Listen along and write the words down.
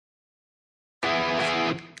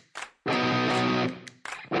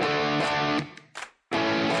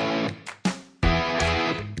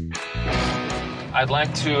I'd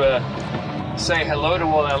like to say hello to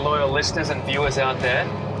all our loyal listeners and viewers out there.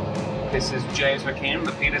 This is James McKean,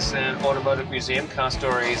 the Peterson Automotive Museum Car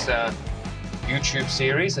Stories YouTube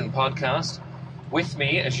series and podcast. With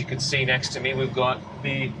me, as you can see next to me, we've got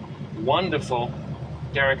the wonderful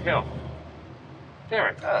Derek Hill.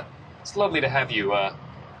 Derek, it's lovely to have you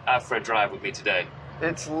out for a drive with me today.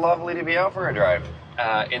 It's lovely to be out for a drive.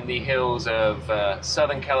 In the hills of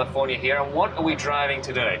Southern California here. And what are we driving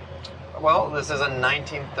today? Well, this is a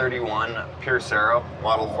 1931 Piercero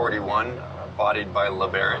Model 41, bodied by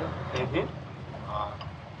LeBaron. Mm-hmm.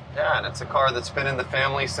 Yeah, and it's a car that's been in the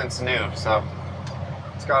family since new, so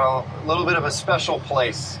it's got a little bit of a special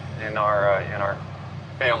place in our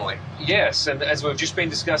family. Yes, and as we've just been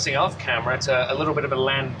discussing off camera, it's a little bit of a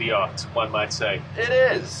land yacht, one might say. It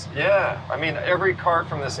is, yeah. I mean, every car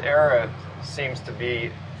from this era seems to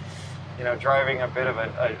be, driving a bit of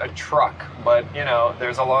a truck, but,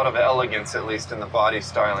 there's a lot of elegance, at least in the body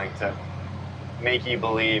styling, to make you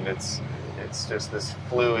believe it's just this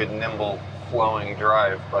fluid, nimble, flowing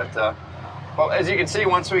drive. But, well, as you can see,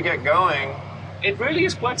 once we get going... It really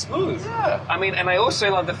is quite smooth. Yeah. I mean, and I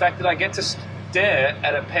also love the fact that I get to stare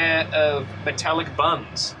at a pair of metallic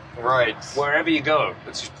buns. Right. Wherever you go.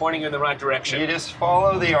 It's just pointing you in the right direction. You just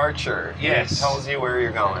follow the archer. Yes. It tells you where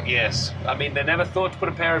you're going. Yes. I mean, they never thought to put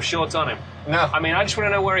a pair of shorts on him. No. I mean, I just want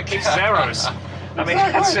to know where he keeps his arrows. I mean,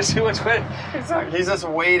 that's just who it's with. Exactly. He's just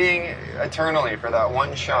waiting eternally for that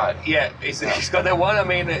one shot. Yeah, he's got that one. I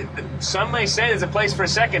mean, some may say there's a place for a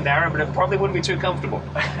second arrow, but it probably wouldn't be too comfortable.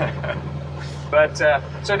 But,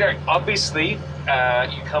 so Derek, obviously,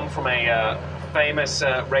 you come from a famous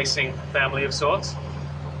racing family of sorts.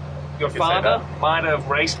 Your father might have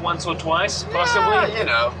raced once or twice, possibly.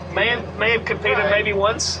 Yeah, May have competed maybe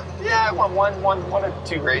once. Yeah, one or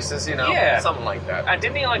two races, Yeah. something like that. And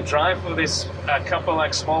didn't he drive for this couple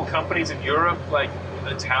small companies in Europe, like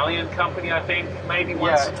Italian company, I think, maybe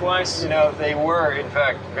once or twice? They were in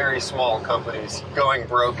fact very small companies going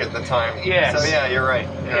broke at the time. Yes. So yeah, you're right.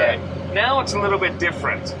 You're right. Now it's a little bit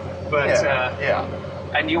different, but yeah.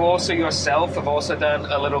 And you also yourself have also done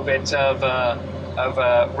a little bit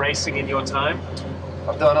of racing in your time.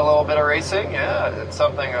 I've done a little bit of racing. Yeah, it's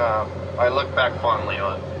something I look back fondly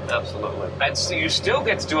on. Absolutely. And so you still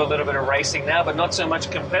get to do a little bit of racing now, but not so much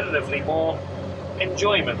competitively, more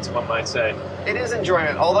enjoyment, one might say. It is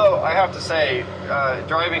enjoyment, although I have to say,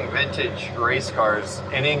 driving vintage race cars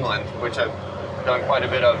in England, which I've done quite a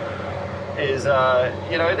bit of, is,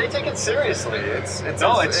 they take it seriously. It's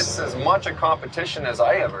as much a competition as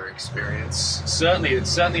I ever experienced. Certainly, it's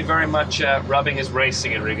certainly very much rubbing as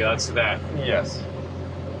racing in regards to that. Yes.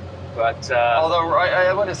 But although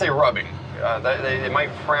I wouldn't say rubbing. They might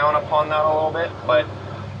frown upon that a little bit, but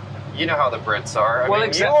you know how the Brits are. I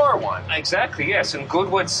mean, you are one. Exactly, yes. And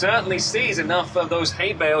Goodwood certainly sees enough of those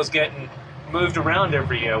hay bales getting moved around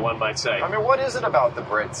every year, one might say. I mean, what is it about the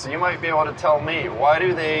Brits? You might be able to tell me. Why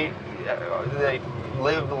do they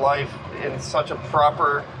live life in such a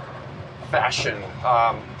proper fashion?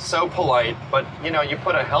 So polite, but, you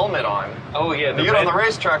put a helmet on. Oh, yeah. You get on the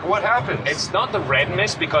racetrack, what happens? It's not the red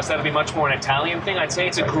mist, because that would be much more an Italian thing. I'd say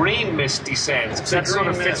it's a green mist descends. That sort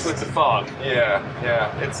of fits with the fog. Yeah.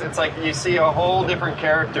 It's like you see a whole different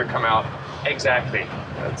character come out. Exactly.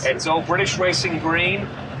 It's all British racing green.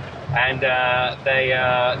 And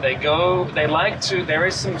they like to, there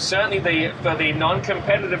is some, certainly for the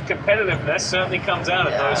non-competitive competitiveness certainly comes out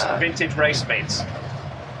of those vintage race meets.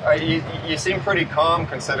 You seem pretty calm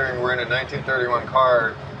considering we're in a 1931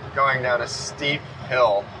 car going down a steep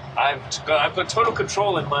hill. I've got total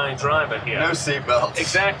control in my driver here. No seatbelts.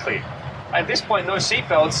 Exactly. At this point, no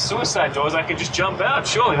seatbelts, suicide doors, I can just jump out.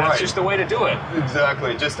 Surely, that's just the way to do it.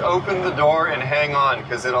 Exactly. Just open the door and hang on,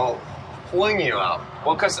 because it'll fling you out.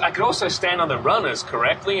 Well, because I could also stand on the runners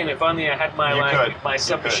correctly, and if only I had my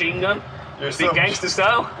submachine gun, it'd be gangster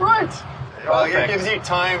style. Right. Well, it gives you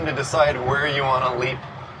time to decide where you want to leap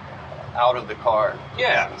out of the car.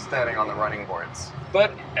 Yeah. Standing on the running boards.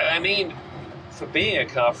 But, I mean, for being a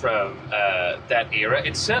car from that era,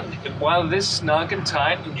 it's certainly, while it is snug and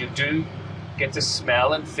tight, and you do get to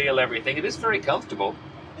smell and feel everything, it is very comfortable.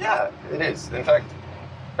 Yeah, it is. In fact,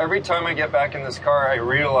 every time I get back in this car, I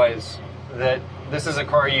realize that this is a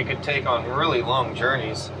car you could take on really long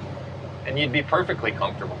journeys, and you'd be perfectly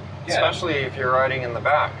comfortable, especially if you're riding in the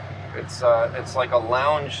back. It's like a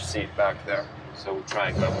lounge seat back there. So we'll try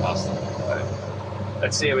and go past them.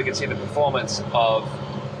 Let's see if we can see the performance of...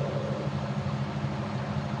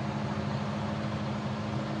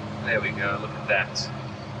 There we go, look at that.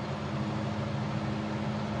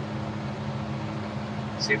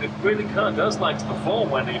 See, the really car does like to perform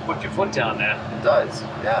when you put your foot down there. It does,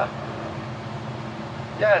 yeah.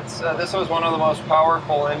 Yeah, it's this was one of the most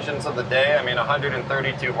powerful engines of the day. I mean,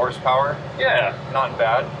 132 horsepower. Yeah. Not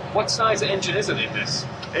bad. What size engine is it in this?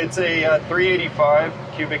 It's a 385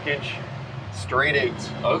 cubic inch straight 8.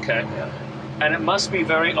 Okay. Yeah. And it must be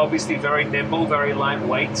obviously very nimble, very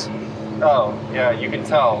lightweight. Oh, yeah, you can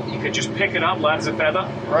tell. You could just pick it up light as a feather.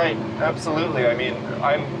 Right, absolutely. I mean,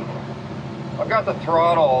 I've got the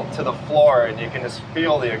throttle to the floor, and you can just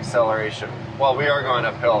feel the acceleration. Well, we are going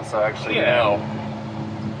uphill, so actually,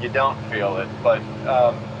 you don't feel it,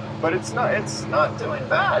 but it's not doing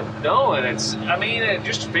bad. No, and it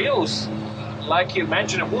just feels like you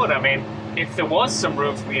imagine it would. I mean, if there was some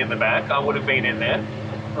room for me in the back, I would have been in there.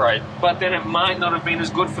 Right. But then it might not have been as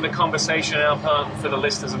good for the conversation outcome for the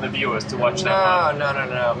listeners and the viewers to watch that one.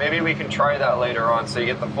 No. Maybe we can try that later on so you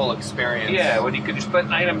get the full experience. Yeah, when you could just... But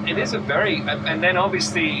it is a very... And then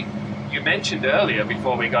obviously, you mentioned earlier,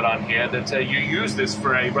 before we got on here, that you use this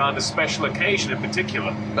for a rather special occasion in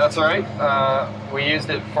particular. That's right. We used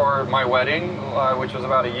it for my wedding, which was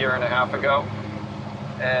about a year and a half ago.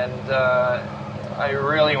 And... I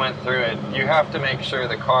really went through it. You have to make sure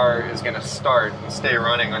the car is going to start and stay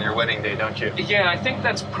running on your wedding day, don't you? Yeah, I think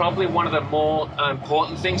that's probably one of the more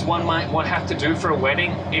important things one might have to do for a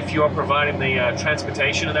wedding if you're providing the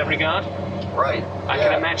transportation in that regard. Right. I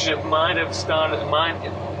can imagine it might have started,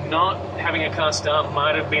 not having a car start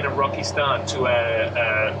might have been a rocky start to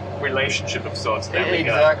a relationship of sorts in that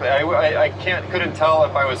regard. Exactly. I couldn't tell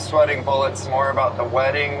if I was sweating bullets more about the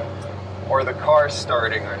wedding or the car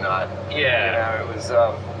starting or not. Yeah. It was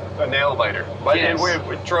a nail biter. But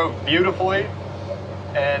it drove beautifully,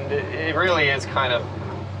 and it really is kind of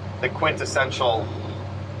the quintessential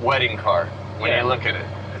wedding car when you look at it.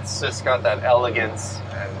 It's just got that elegance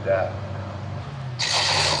and a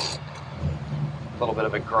little bit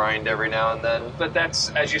of a grind every now and then. But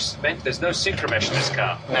that's, as you mentioned, there's no synchromesh in this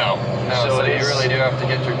car. No. So you really do have to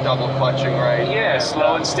get your double clutching right. Yeah,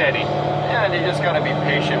 slow and steady. Yeah, and you just got to be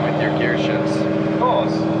patient with your gear shifts. Of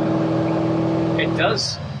course. It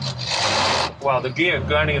does. Well, the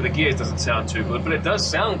grinding of the gears doesn't sound too good, but it does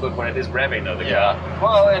sound good when it is revving, though, the car.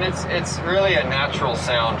 Well, and it's really a natural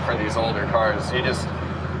sound for these older cars. You just...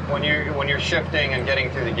 When you're shifting and getting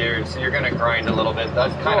through the gears, you're going to grind a little bit.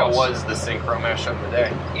 That kind of was the synchro mesh of the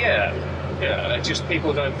day. Yeah. Just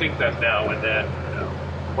people don't think that now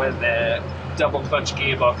when they're double clutch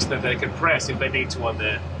gearbox that they can press if they need to on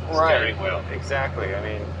their steering wheel. Exactly. I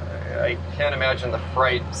mean, I can't imagine the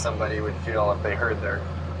fright somebody would feel if they heard their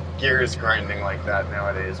gears grinding like that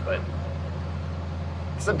nowadays. But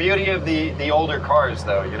it's the beauty of the older cars,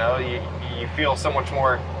 though. You feel so much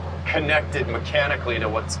more connected mechanically to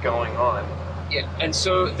what's going on. Yeah, and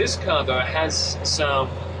so this car, though, has some...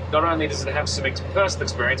 Not only does it have some personal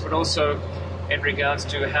experience, but also in regards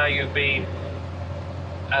to how you've been...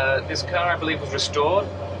 this car, I believe, was restored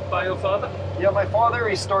by your father? Yeah, my father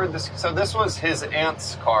restored this. So this was his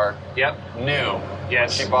aunt's car. Yep. New.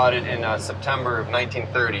 Yes. She bought it in September of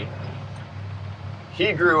 1930.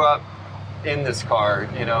 He grew up in this car,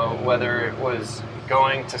 whether it was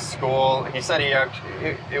going to school. He said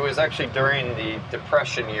it was actually during the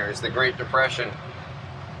Depression years, the Great Depression.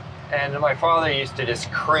 And my father used to just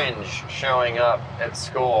cringe showing up at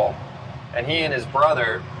school. And he and his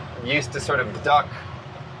brother used to sort of duck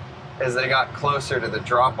as they got closer to the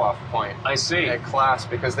drop-off point. I see. At class,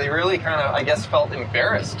 because they really kind of, I guess, felt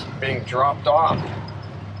embarrassed being dropped off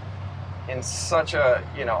in such a,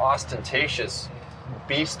 ostentatious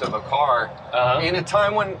beast of a car in a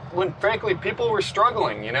time when frankly people were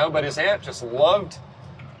struggling, but his aunt just loved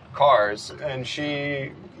cars, and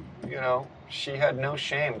she had no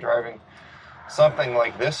shame driving something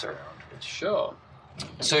like this around. Sure.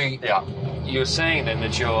 So you're saying then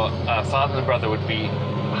that your father and brother would be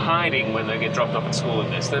hiding when they get dropped off at school in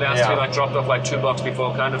this? They'd ask to be dropped off 2 blocks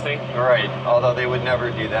before kind of thing? Right, although they would never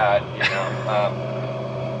do that,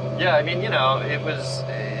 it was...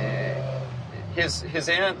 His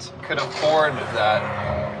aunt could afford that,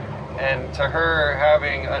 and to her,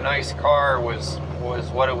 having a nice car was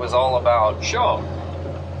what it was all about. Sure.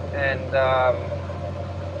 And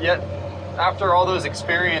yet, after all those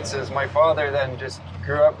experiences, my father then just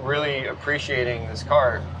grew up really appreciating this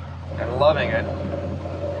car and loving it.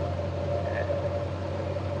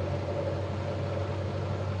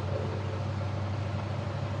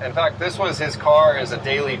 In fact, this was his car as a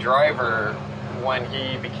daily driver when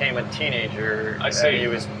he became a teenager. I see. He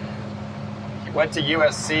went to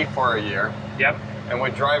USC for a year. Yep. And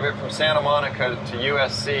would drive it from Santa Monica to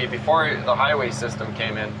USC before the highway system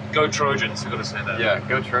came in. Go Trojans, you've got to say that. Yeah,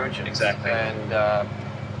 go Trojans. Exactly. And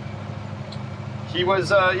he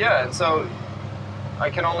was, and so I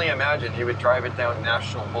can only imagine he would drive it down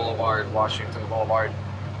National Boulevard, Washington Boulevard,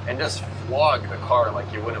 and just flog the car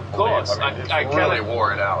like you wouldn't believe. course. I mean, it really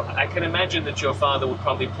wore it out. I can imagine that your father would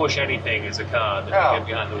probably push anything as a car that Yeah, would get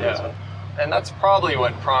behind the wheels. yeah. And that's probably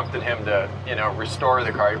what prompted him to, restore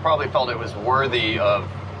the car. He probably felt it was worthy of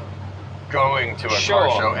going to a Sure.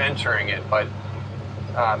 car show, entering it. But,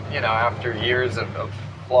 after years of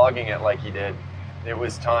flogging it like he did, it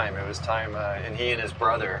was time. It was time, and he and his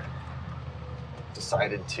brother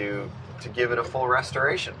decided to give it a full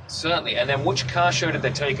restoration. Certainly. And then which car show did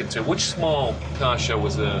they take it to? Which small car show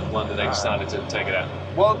was the one that they decided to take it at?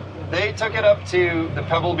 Well, they took it up to the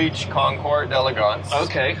Pebble Beach Concours d'Elegance.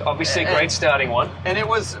 Okay, obviously a great starting one. And it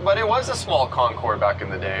was a small Concours back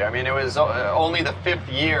in the day. I mean, it was only the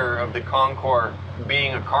 5th year of the Concours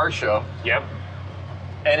being a car show. Yep.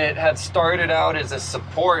 And it had started out as a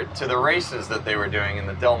support to the races that they were doing in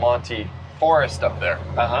the Del Monte forest up there.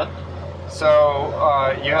 Uh-huh. So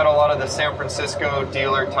you had a lot of the San Francisco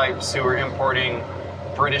dealer types who were importing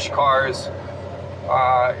British cars,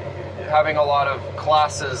 having a lot of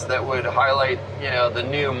classes that would highlight, the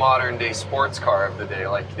new modern day sports car of the day,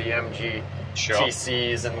 like the MG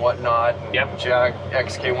TCs and whatnot, and Yep. Jag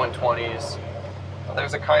XK120s.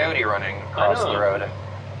 There's a Coyote running across the road.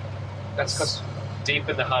 That's because deep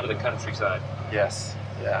in the heart of the countryside. Yes,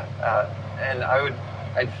 yeah. And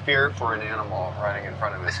I'd fear for an animal running in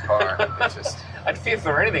front of this car. It's just... I'd fear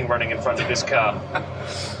for anything running in front of this car.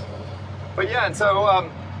 But yeah, and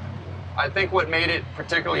so I think what made it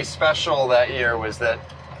particularly special that year was that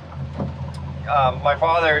my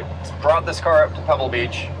father brought this car up to Pebble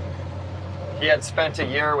Beach. He had spent a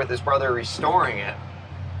year with his brother restoring it.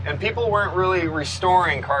 And people weren't really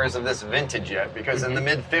restoring cars of this vintage yet, because in the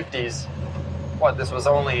mid-50s, this was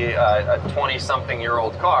only a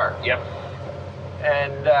 20-something-year-old car. Yep.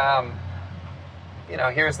 And,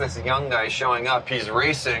 here's this young guy showing up. He's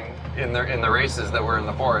racing in the races that were in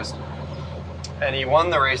the forest. And he won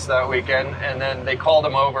the race that weekend, and then they called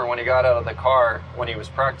him over when he got out of the car, when he was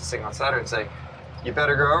practicing on Saturday, and say, you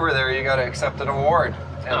better go over there, you got to accept an award.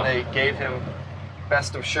 And they gave him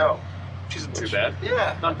Best of Show. Which isn't too bad.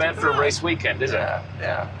 Yeah. Not bad for a race weekend, is it?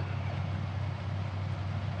 Yeah.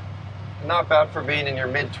 Not bad for being in your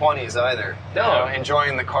mid-20s either. No.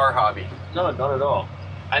 Enjoying the car hobby. No, not at all.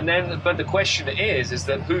 And then, but the question is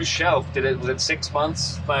that whose shelf was it 6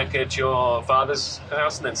 months back at your father's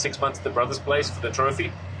house and then 6 months at the brother's place for the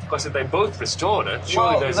trophy? Because if they both restored it,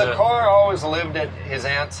 surely there's the car always lived at his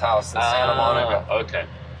aunt's house in Santa Monica. Okay.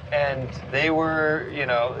 And they were,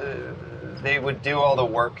 they would do all the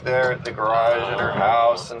work there at the garage at her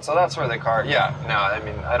house. And so that's where the car,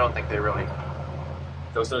 I don't think they really...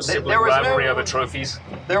 There was no sibling rivalry over trophies?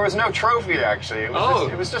 There was no trophy, actually. It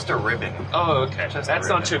was just a ribbon. Oh, okay. That's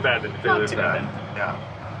not too bad. Not too bad. Yeah.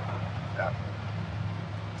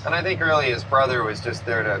 And I think really his brother was just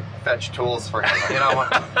there to fetch tools for him.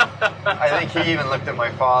 I think he even looked at my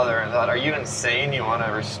father and thought, are you insane? You want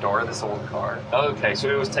to restore this old car? Okay, so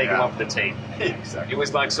it was taken off the team. Exactly. It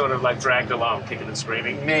was sort of dragged along, kicking and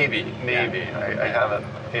screaming? Maybe. I have a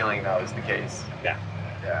feeling that was the case. Yeah.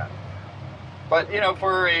 But,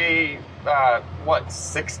 for a,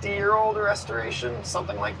 60-year-old restoration,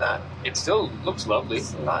 something like that. It still looks lovely.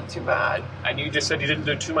 It's not too bad. And you just said you didn't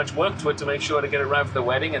do too much work to it to make sure to get it right for the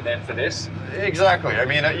wedding and then for this? Exactly. I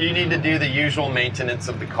mean, you need to do the usual maintenance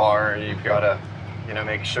of the car. You've got to,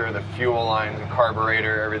 make sure the fuel line, the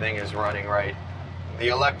carburetor, everything is running right. The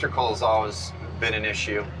electrical's always been an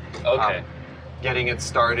issue. Okay. Getting it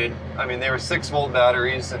started. I mean, they were 6-volt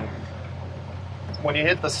batteries, and when you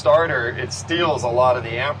hit the starter, it steals a lot of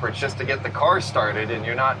the amperage just to get the car started, and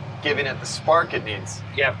you're not giving it the spark it needs.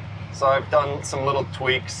 Yep. So I've done some little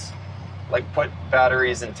tweaks, like put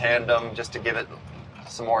batteries in tandem just to give it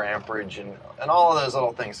some more amperage, and all of those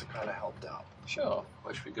little things have kind of helped out. Sure.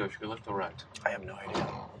 Where should we go? Should we left or right? I have no idea.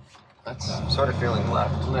 I'm sort of feeling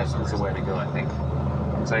left. Left is the way to go, I think.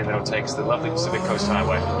 So even though it takes the lovely Pacific Coast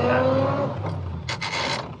Highway. Yeah.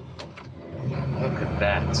 Look at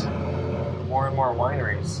that. More and more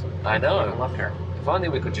wineries. I know. I'm up here. If only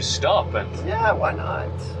we could just stop and Yeah, why not?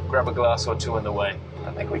 grab a glass or two on the way.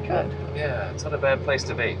 I think we could. Yeah, it's not a bad place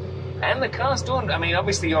to be. And the car's doing,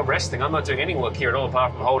 obviously you're resting. I'm not doing any work here at all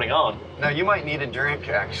apart from holding on. Now, you might need a drink,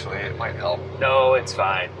 actually. It might help. No, it's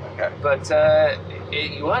fine. Okay. But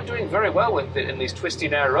you are doing very well with it in these twisty,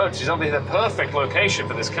 narrow roads. It's obviously the perfect location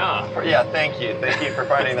for this car. Yeah, thank you. Thank you for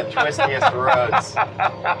finding the twistiest roads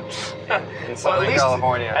in Southern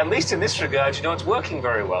California. At least in this regard, it's working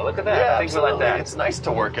very well. Look at that. Yeah, Things are absolutely. like that. It's nice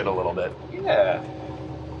to work it a little bit. Yeah.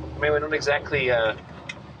 I mean, we're not exactly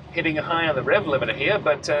hitting a high on the rev limiter here,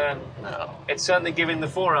 but No. it's certainly giving the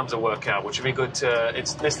forearms a workout, which would be good.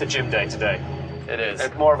 It's the gym day today. It is.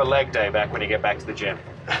 And more of a leg day back when you get back to the gym.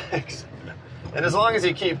 And as long as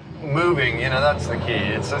you keep moving, that's the key.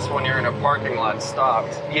 It's just when you're in a parking lot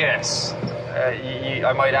stopped. Yes.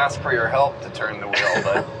 I might ask for your help to turn the wheel,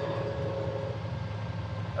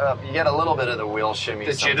 but you get a little bit of the wheel shimmy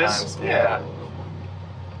the sometimes. Jitters? Yeah.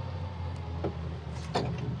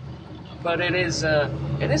 But it is a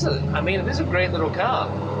great little car.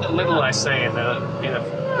 Little, I say, in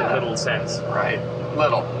a little sense. Right.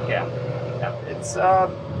 Little. Yeah. It's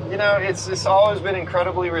it's always been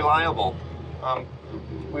incredibly reliable.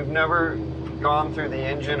 We've never gone through the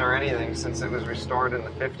engine or anything since it was restored in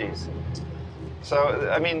the 50s. So,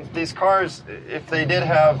 I mean, these cars, if they did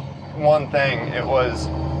have one thing, it was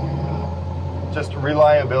just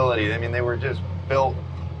reliability. I mean, they were just built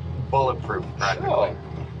bulletproof, practically. Sure.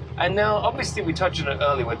 And now, obviously, we touched on it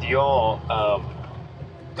earlier with your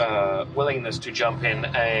willingness to jump in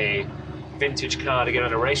a vintage car to get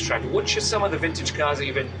on a racetrack. Which are some of the vintage cars that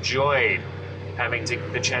you've enjoyed having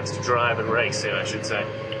the chance to drive and race in, I should say?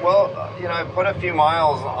 Well, I put a few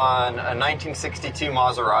miles on a 1962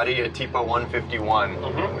 Maserati, a Tipo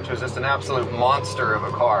 151, which was just an absolute monster of a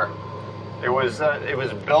car. It was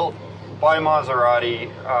built by Maserati,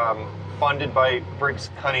 funded by Briggs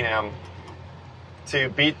Cunningham, to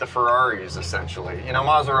beat the Ferraris, essentially.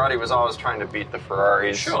 Maserati was always trying to beat the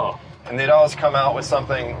Ferraris. Sure. And they'd always come out with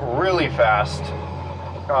something really fast,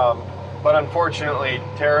 but unfortunately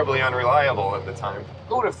terribly unreliable at the time.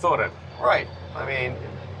 Who would have thought it? Right. I mean,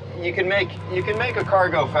 you can make a car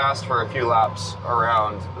go fast for a few laps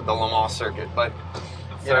around the Le Mans circuit, but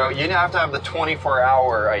you have to have the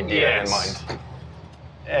 24-hour idea in mind.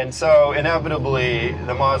 And so inevitably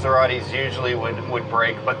the Maseratis usually would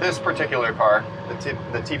break, but this particular car,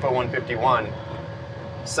 the Tipo 151,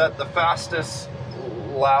 set the fastest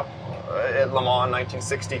lap at Le Mans in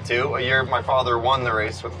 1962, a year my father won the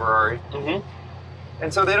race with Ferrari.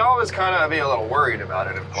 And so they'd always kind of be a little worried about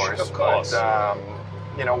it, of course. Of course. But,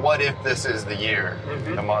 what if this is the year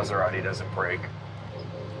the Maserati doesn't break?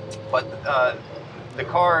 But the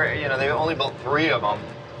car, they only built 3 of them.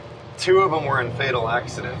 2 of them were in fatal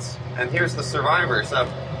accidents. And here's the survivor. So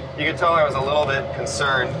you could tell I was a little bit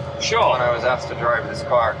concerned when I was asked to drive this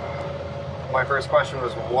car. My first question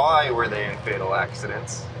was, why were they in fatal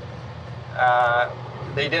accidents?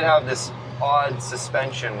 They did have this odd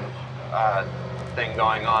suspension thing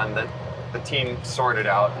going on that the team sorted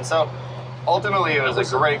out. And so ultimately it was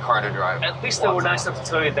a great car to drive. At least they were nice enough to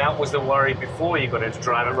tell you that was the worry before you got in to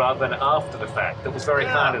drive it rather than after the fact. That was very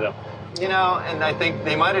kind of them. And I think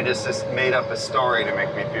they might have just made up a story to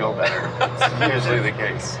make me feel better. It's usually the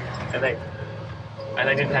case. And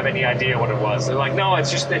they didn't have any idea what it was. They're like, no,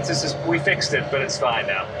 it's just we fixed it, but it's fine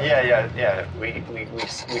now. Yeah. We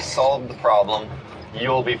solved the problem.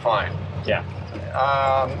 You'll be fine. Yeah.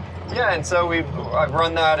 And so I've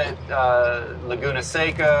run that at Laguna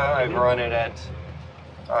Seca. I've run it at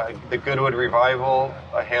the Goodwood Revival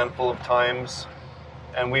a handful of times.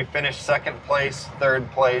 And we finished 2nd place,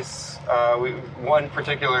 3rd place. One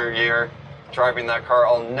particular year, driving that car,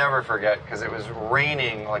 I'll never forget, because it was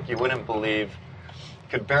raining like you wouldn't believe.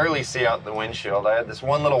 Could barely see out the windshield. I had this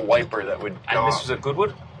one little wiper that would go. And this was at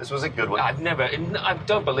Goodwood? This was at Goodwood. I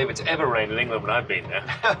don't believe it's ever rained in England when I've been there.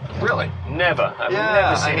 Really? Never. I've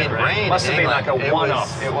never seen it rain. Rain Must have been like a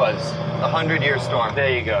one-off. It was a 100-year storm.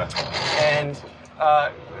 There you go. And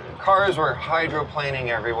cars were hydroplaning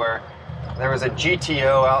everywhere. There was a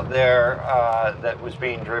GTO out there that was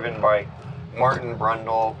being driven by Martin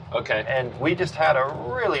Brundle. Okay. And we just had a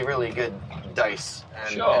really, really good dice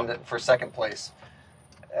for 2nd place.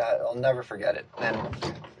 I'll never forget it. And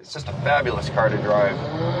it's just a fabulous car to drive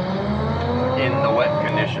in the wet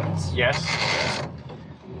conditions. Yes.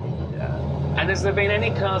 Yeah. And has there been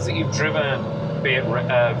any cars that you've driven, be it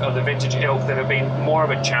of the vintage ilk, that have been more of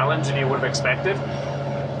a challenge than you would have expected?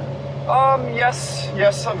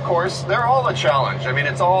 Yes, of course. They're all a challenge. I mean,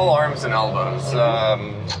 it's all arms and elbows.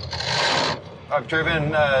 I've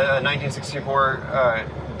driven a 1964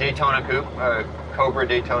 Daytona Coupe, Cobra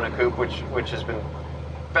Daytona Coupe, which has been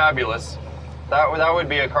fabulous. That would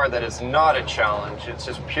be a car that is not a challenge. It's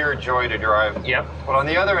just pure joy to drive. Yep. But on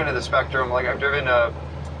the other end of the spectrum, like I've driven a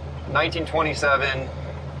 1927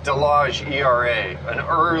 Delage ERA, an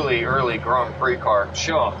early Grand Prix car.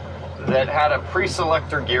 Sure. That had a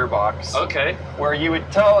pre-selector gearbox. Okay. Where you would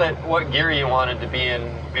tell it what gear you wanted to be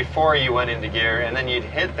in before you went into gear, and then you'd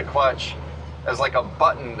hit the clutch as like a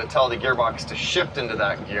button to tell the gearbox to shift into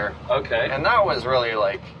that gear. Okay. And that was really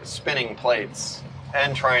like spinning plates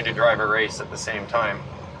and trying to drive a race at the same time.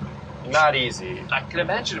 Not easy. I can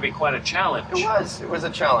imagine it'd be quite a challenge. It was a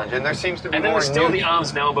challenge, and there seems to be And then more there's still new the arms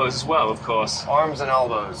and elbows as well, of course. arms and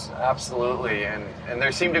elbows, absolutely, and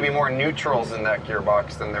there seem to be more neutrals in that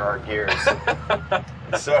gearbox than there are gears.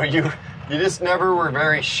 So you just never were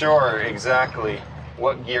very sure exactly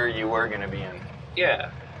what gear you were going to be in.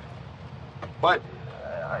 Yeah. But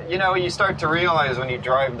you start to realize when you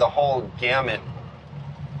drive the whole gamut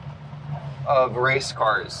of race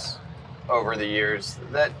cars over the years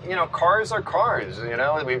that, cars are cars.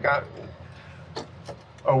 We've got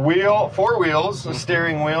four wheels, a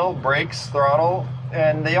steering wheel, brakes, throttle,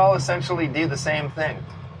 and they all essentially do the same thing.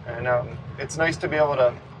 And it's nice to be able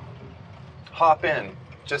to hop in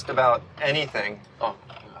just about anything. Oh,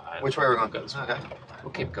 Which way are we going? Okay.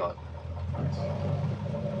 We'll keep going.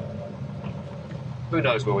 Who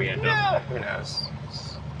knows where we end up? Yeah, who knows?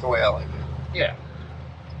 It's the way I like it. Yeah.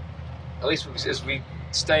 At least as we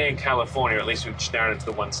stay in California, at least we've narrowed it to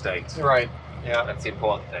the one state. Right. Yeah. That's the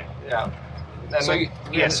important thing. Yeah.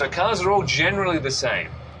 And So cars are all generally the same.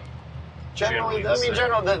 Generally, the same.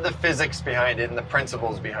 the physics behind it and the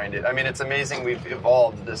principles behind it. I mean, it's amazing we've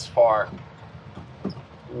evolved this far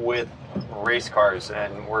with race cars,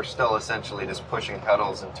 and we're still essentially just pushing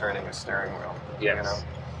pedals and turning a steering wheel. Yes.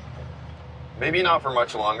 Maybe not for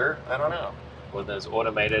much longer. I don't know. When those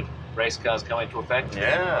automated race cars come into effect.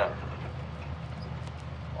 Yeah.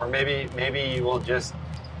 Or maybe you will just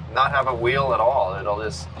not have a wheel at all. It'll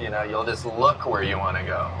just, you'll just look where you want to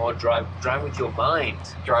go. Or drive with your mind.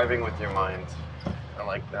 Driving with your mind. I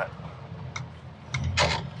like that.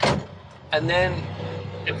 And then,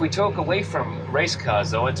 if we talk away from race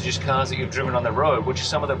cars, though, into just cars that you've driven on the road, which are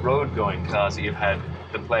some of the road-going cars that you've had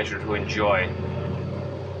the pleasure to enjoy?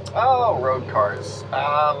 Oh, road cars.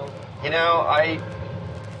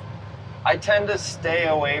 I tend to stay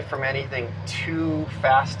away from anything too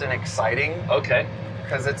fast and exciting. Okay.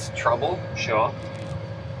 Because it's trouble. Sure.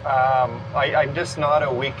 I'm just not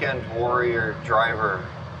a weekend warrior driver,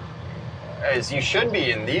 as you should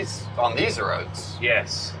be on these roads.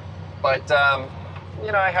 Yes. But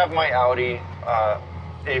I have my Audi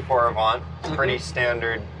A4 Avant, pretty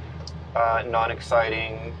standard,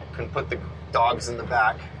 non-exciting. Can put the dogs in the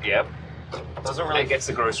back. Yep. Doesn't really. It gets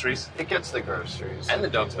the groceries. It gets the groceries. And the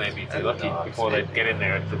dogs, maybe, if you're lucky, before they get in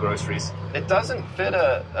there at the groceries. It doesn't fit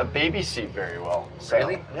a baby seat very well. So,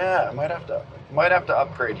 Really? Yeah, I might have to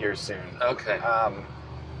upgrade here soon. Okay.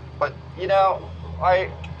 But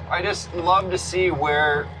I just love to see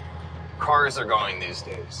where cars are going these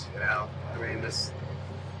days. I mean, this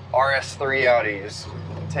RS3 Audi is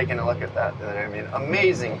taking a look at that. I mean,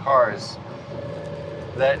 amazing cars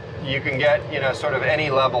that you can get, sort of any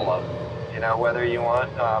level of. Whether you want,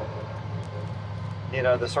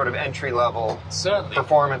 the sort of entry-level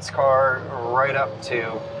performance car right up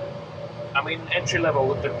to... I mean, an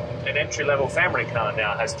entry-level family car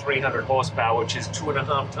now has 300 horsepower, which is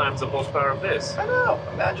 2.5 times the horsepower of this. I know,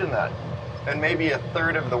 imagine that. And maybe a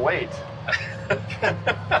third of the weight.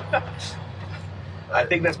 I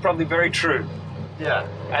think that's probably very true. Yeah.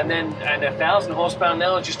 And 1,000 horsepower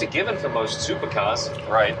now is just a given for most supercars.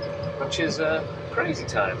 Right. Which is crazy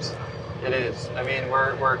times. It is. I mean,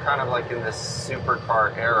 we're kind of like in this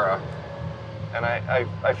supercar era, and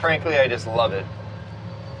I frankly just love it.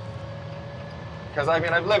 Because I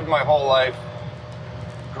mean, I've lived my whole life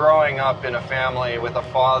growing up in a family with a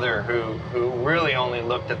father who really only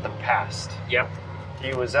looked at the past. Yep.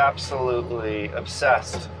 He was absolutely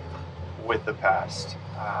obsessed with the past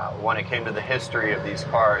when it came to the history of these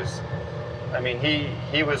cars. I mean,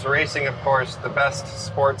 he was racing, of course, the best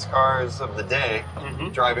sports cars of the day,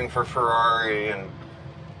 driving for Ferrari and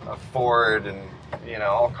Ford and,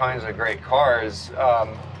 all kinds of great cars.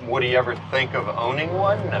 Would he ever think of owning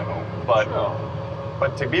one? No.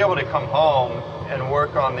 But to be able to come home and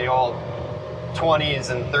work on the old 20s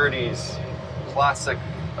and 30s classic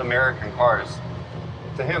American cars,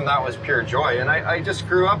 to him, that was pure joy. And I just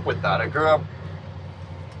grew up with that. I grew up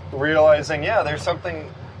realizing, there's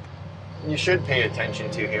something you should pay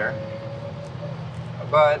attention to here.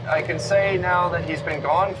 But I can say now that he's been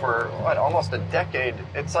gone for almost a decade.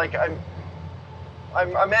 It's like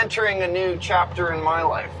I'm entering a new chapter in my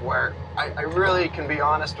life where I really can be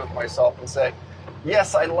honest with myself and say,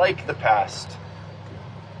 yes, I like the past.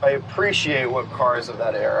 I appreciate what cars of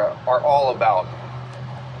that era are all about,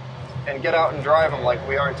 and get out and drive them like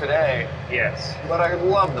we are today. Yes. But I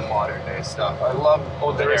love the modern day stuff. I love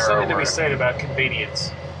the there is era something to where be said about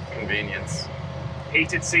convenience. Convenience.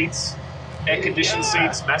 Heated seats, air-conditioned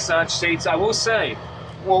seats, massage seats. I will say.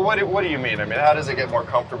 Well, what do you mean? I mean, how does it get more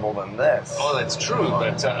comfortable than this? Oh, that's true.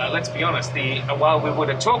 But let's be honest. While we were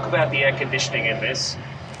to talk about the air conditioning in this,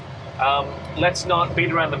 Let's not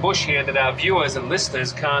beat around the bush here that our viewers and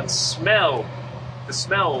listeners can't smell the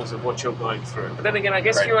smells of what you're going through. But then again, I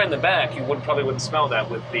guess if you're in the back, you probably wouldn't smell that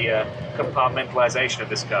with the compartmentalization of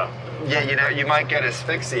this car. Yeah, you know, you might get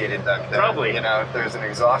asphyxiated back there. Probably. You know, if there's an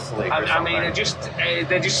exhaust leak or something. I mean, they're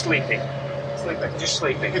just sleeping. Just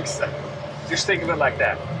sleeping. Just think of it like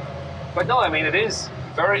that. But no, I mean, it is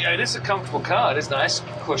a comfortable car. It is nice,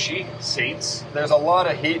 cushy seats. There's a lot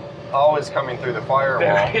of heat always coming through the firewall.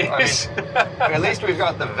 There is. I mean, at least we've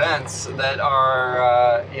got the vents that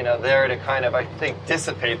are, there to kind of, I think,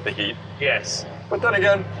 dissipate the heat. Yes. But then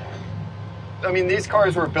again, I mean, these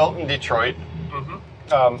cars were built in Detroit.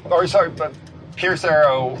 Pierce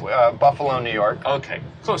Arrow, Buffalo, New York. Okay,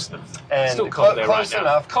 close enough. And still cold there close right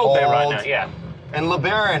enough. Now. Cold there right now, yeah. And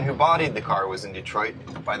LeBaron, who bodied the car, was in Detroit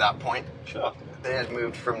by that point. Sure. They had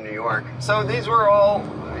moved from New York. So these were all,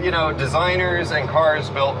 designers and cars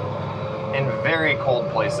built in very cold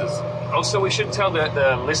places. Also, we should tell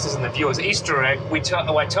the listeners and the viewers, Easter egg,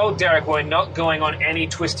 I told Derek we're not going on any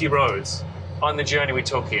twisty roads on the journey we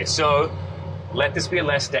took here. So let this be a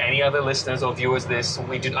lesson to any other listeners or viewers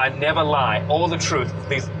I never lie. All the truth.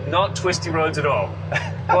 These not twisty roads at all.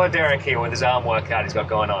 Poor Derek here with his arm workout he's got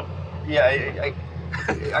going on. Yeah,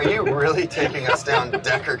 are you really taking us down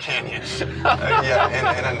Decker Canyon? In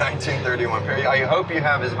a 1931 period. I hope you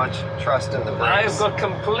have as much trust in the brakes. I've got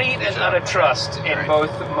complete and utter trust in both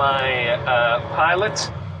my pilot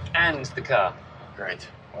and the car. Great.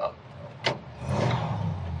 Well,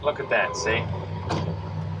 look at that, see?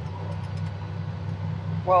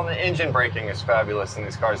 Well, the engine braking is fabulous in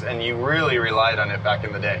these cars, and you really relied on it back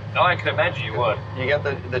in the day. Oh, I can imagine you would. You get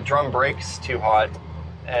the drum brakes too hot,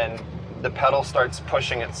 and the pedal starts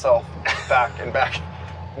pushing itself back and back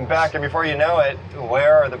and back, and before you know it,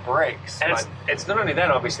 where are the brakes? And it's not only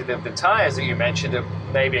that, obviously. The tires that you mentioned are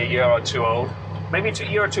maybe a year or two old, maybe a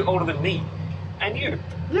year or two older than me and you.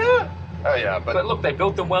 Yeah. Oh yeah, but look, they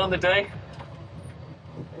built them well in the day.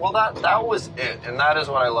 Well, that was it, and that is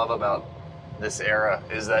what I love about this era,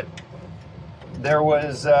 is that there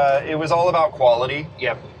was it was all about quality.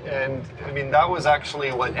 Yep. And I mean, that was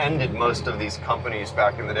actually what ended most of these companies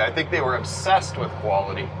back in the day. I think they were obsessed with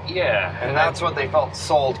quality. Yeah. And that's what they felt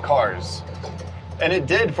sold cars. And it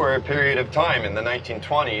did for a period of time in the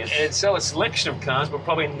 1920s. It'd sell a selection of cars, but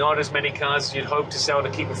probably not as many cars as you'd hope to sell to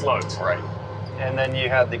keep afloat. Right. And then you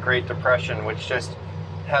had the Great Depression, which just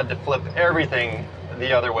had to flip everything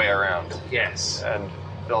the other way around. Yes. And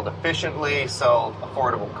build efficiently, sell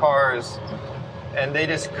affordable cars. And they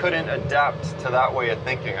just couldn't adapt to that way of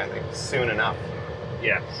thinking, I think, soon enough.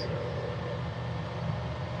 Yes.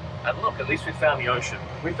 And look, at least we found the ocean.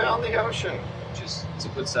 We found the ocean. It's a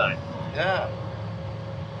good sign. Yeah.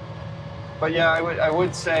 But yeah, I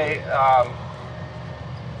would say,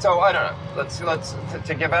 so I don't know, let's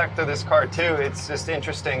to get back to this car too, it's just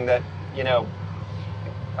interesting that,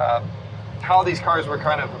 how these cars were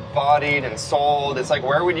kind of bodied and sold. It's like,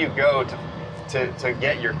 where would you go to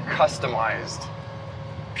get your customized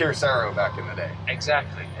Pierce Arrow back in the day?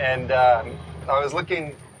 Exactly. And I was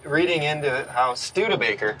reading into how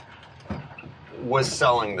Studebaker was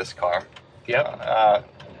selling this car. Yep.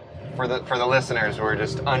 For the listeners, we're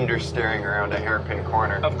just understeering around a hairpin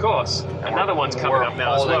corner. Of course. Another one's coming up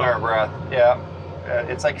now as well. We're holding our breath. Yeah.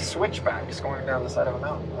 It's like switchbacks going down the side of a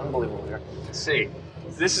mountain. Unbelievable here. Let's see.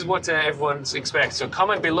 This is what everyone expects. So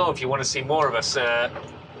comment below if you want to see more of us.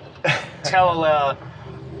 Tell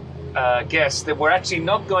our guests that we're actually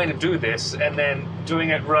not going to do this and then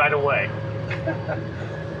doing it right away.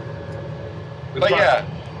 Yeah.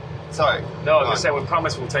 Sorry. No, I was going to say, we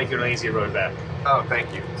promise we'll take you on an easier road back. Oh,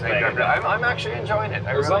 thank you. I'm actually enjoying it.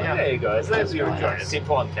 I really am. There you go. You're enjoying it. It's the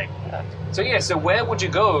important thing. So where would you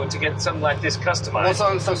go to get something like this customized?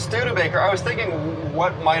 Well, so Studebaker, I was thinking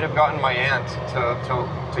what might have gotten my aunt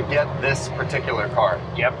to get this particular car.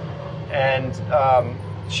 Yep. And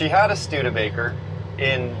she had a Studebaker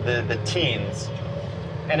in the teens.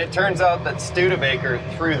 And it turns out that Studebaker,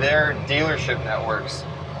 through their dealership networks,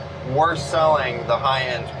 were selling the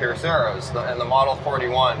high-end Pierce Arrows, and the Model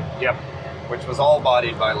 41, yep, which was all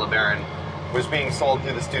bodied by LeBaron, was being sold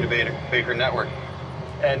through the Studebaker network.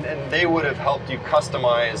 And they would have helped you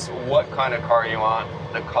customize what kind of car you want,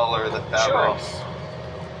 the color, the fabrics,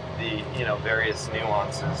 sure, the various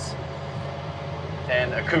nuances,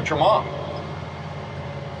 and accoutrement.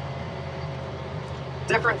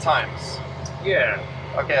 Different times. Yeah.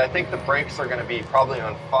 Okay, I think the brakes are going to be probably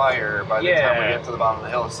on fire by the time we get to the bottom of the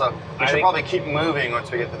hill. So we should probably keep moving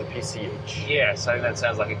once we get to the PCH. Yes, I think that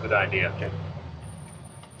sounds like a good idea. Okay.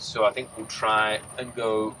 So I think we'll try and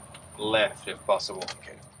go left if possible.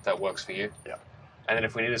 Okay. If that works for you. Yeah. And then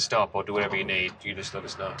if we need to stop or do whatever you need, you just let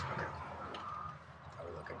us know. Okay.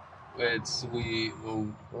 Well,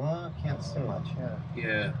 I can't see much. Yeah.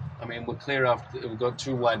 Yeah. I mean, we're clear after we've got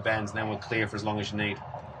 2 wide bands, and then we're clear for as long as you need.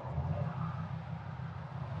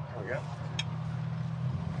 There we go.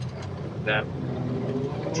 That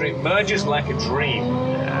dream merges like a dream.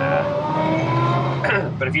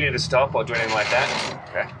 But if you need to stop or do anything like that,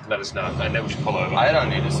 Okay. let us know. I know we should pull over. I don't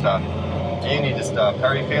need to stop. You need to stop. How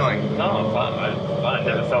are you feeling? No, I'm fine. I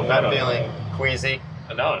never felt Not better. feeling queasy?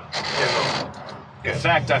 No. In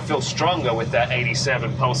fact, I feel stronger with that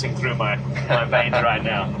 87 pulsing through my veins right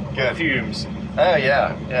now. Good. Fumes. Oh,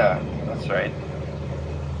 yeah. Yeah, that's right.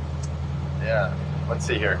 Yeah. Let's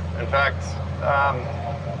see here. In fact,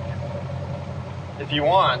 if you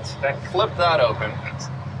want, flip that open.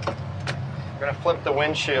 We're going to flip the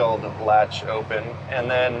windshield latch open,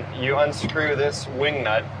 and then you unscrew this wing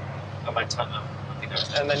nut. Oh, my tongue.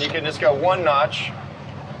 And then you can just go 1 notch,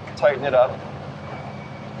 tighten it up.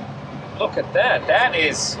 Look at that. That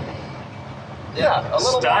is... Yeah, a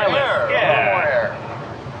little styling. more air. Yeah. A little more air.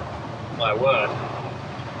 My word.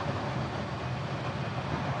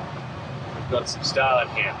 We've got some style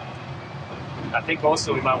in here. I think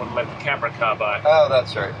also we might want to let the camera car by. Oh,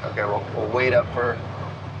 that's right. Okay, we'll wait up for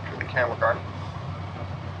the camera car.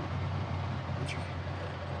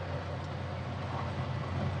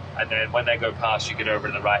 And then when they go past, you get over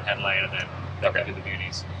in the right-hand lane, and then they'll go to the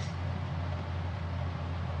beauties.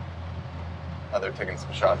 Oh, they're taking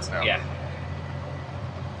some shots now. Yeah.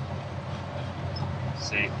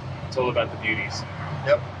 See, it's all about the beauties.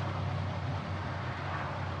 Yep.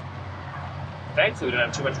 Thankfully, we don't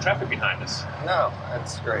have too much traffic behind us. No,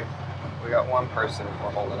 that's great. We got 1 person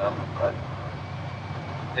we're holding up, but...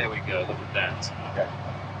 There we go, look at that. Okay.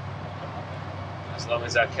 As long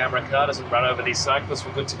as our camera car doesn't run over these cyclists,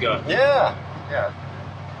 we're good to go. Yeah, yeah.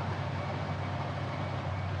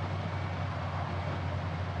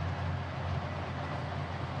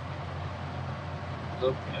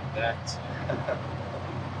 Look at that.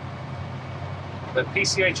 But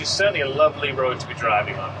PCH is certainly a lovely road to be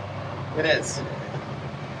driving on. It is.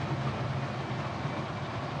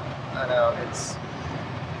 I know, it's...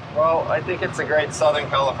 Well, I think it's a great Southern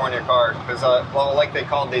California car, because, well, like they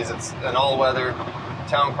called these, it's an all-weather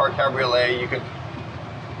town car cabriolet. You could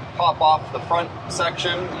pop off the front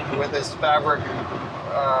section with this fabric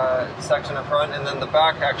section in front, and then the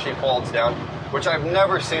back actually folds down, which I've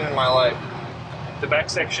never seen in my life. The back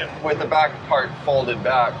section? With the back part folded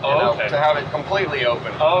back, you know, okay. to have it completely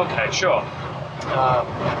open. Oh, okay, sure.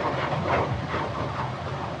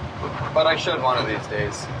 But I should one of these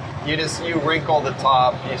days. You wrinkle the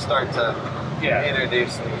top, you start to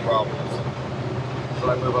introduce some problems. Should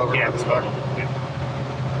I move over to this back? Yeah.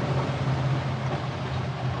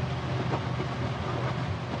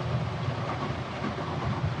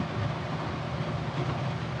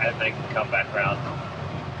 And they can come back round.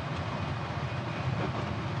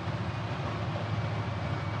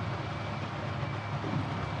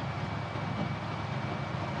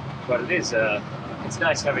 But it is, it's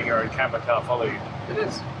nice having your own camera car follow you. It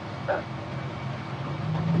is. Yeah.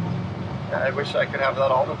 Yeah, I wish I could have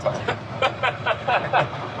that all the time.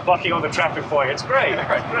 Blocking all the traffic for you. It's great. It's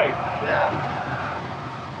great. Yeah.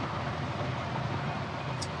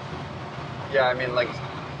 Yeah, I mean, like,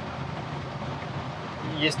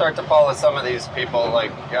 you start to follow some of these people,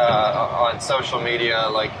 like, on social media,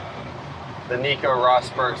 like the Nico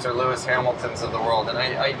Rosbergs or Lewis Hamiltons of the world, and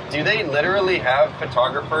do they literally have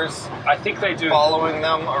photographers? I think they do. Following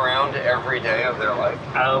them around every day of their life?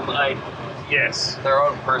 Yes. Their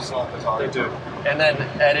own personal photographer. They do. And then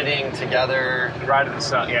editing together. Right at the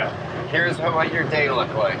start, yeah. Here's what your day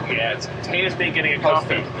looked like. Yeah, here's me getting a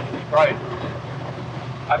coffee. Right.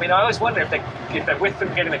 I mean, I always wonder if they're with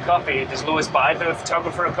them getting the coffee, does Lewis buy the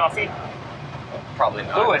photographer a coffee? Probably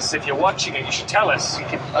not. Lewis, if you're watching it, you should tell us. You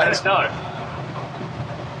can let us know.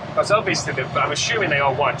 Because obviously, I'm assuming they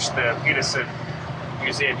all watch the Peterson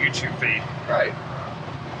Museum YouTube feed. Right.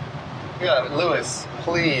 Yeah, Lewis,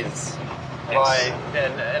 please buy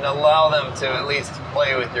and allow them to at least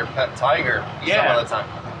play with your pet tiger some of the time.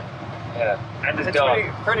 Yeah. And his it's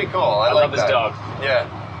dog. Pretty cool. I like love his dog. Yeah.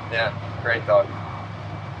 Yeah. Great dog.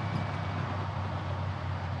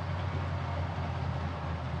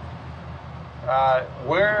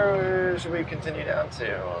 Where should we continue down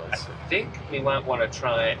to? I think we might want to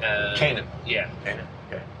try... Canaan. Yeah. Canaan.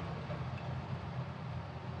 Okay.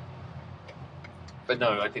 But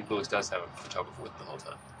no, I think Lewis does have a photographer with the whole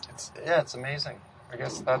time. It's amazing. I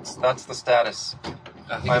guess that's the status.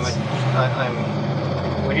 I think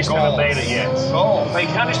I'm we just haven't made it yet. Goals. But you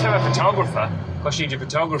can't just have a photographer. Because you need your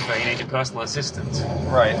photographer, you need your personal assistant.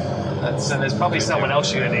 Right. So there's probably someone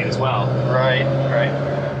else you're going to need as well. Right.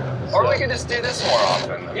 Or we could just do this more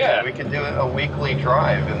often. I mean, we could do a weekly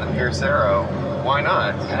drive in the Pierce Arrow. Why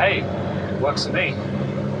not? Hey, works for me.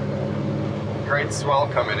 Great swell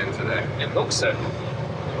coming in today. It looks it.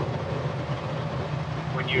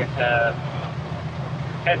 When you head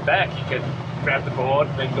back, you can grab the board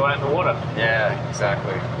and then go out in the water. Yeah,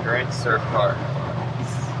 exactly. Great surf car.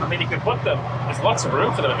 I mean, you could put them. There's lots of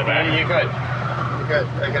room for them in the back. Yeah, you could. You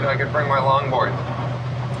could. I could bring my longboard.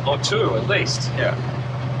 Or two, at least. Yeah.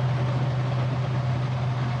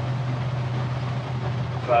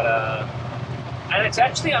 But, and it's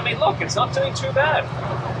actually, I mean, look, it's not doing too bad.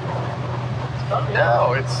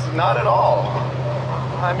 No, it's not at all.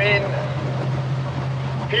 I mean,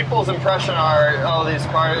 people's impression are, oh, these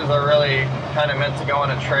cars are really kind of meant to go on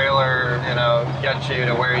a trailer, you know, get you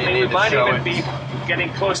to where you need to show it. We might even be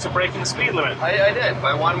getting close to breaking the speed limit. I did,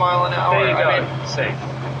 by 1 mile an hour. There you go. I mean, see.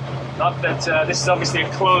 Not that this is obviously a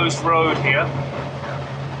closed road here.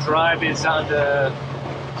 Drive is under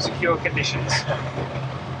secure conditions.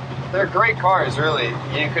 They're great cars, really.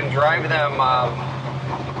 You can drive them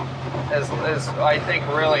as I think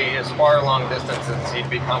really as far long distance as you'd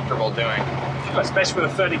be comfortable doing. Especially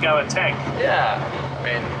with a 30-gallon tank. Yeah. I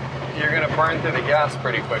mean, you're going to burn through the gas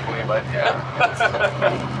pretty quickly, but yeah.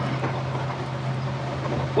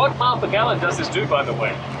 What mile per gallon does this do, by the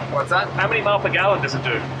way? What's that? How many mile per gallon does it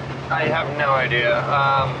do? I have no idea.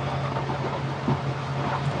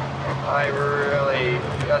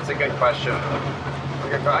 That's a good question.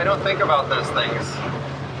 I don't think about those things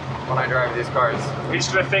when I drive these cars. You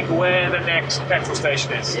just got to think where the next petrol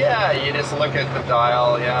station is. Yeah, you just look at the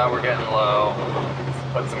dial. Yeah, we're getting low.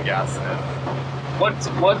 Put some gas in it.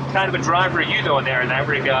 What kind of a driver are you doing there in that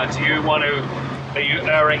regard? Are you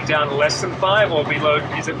erring down less than 5 or below?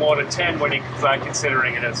 Is it more than 10 when you start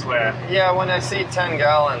considering it elsewhere? Yeah, when I see 10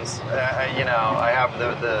 gallons, you know, I have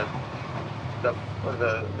the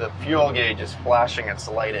fuel gauge is flashing its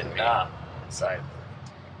light at me inside.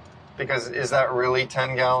 Because is that really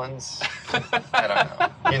 10 gallons? I don't know.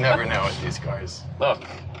 You never know with these cars. Look,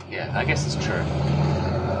 yeah, I guess it's true.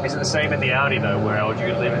 Is it the same in the Audi, though, where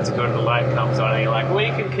you limit to go to the light comes on and you're like, well,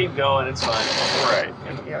 you can keep going, it's fine. Right.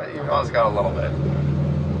 Yeah, you've always got a little bit.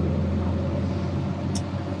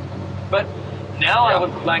 But now I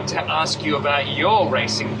would like to ask you about your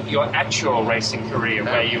actual racing career,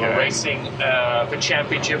 where you were racing for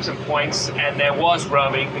championships and points, and there was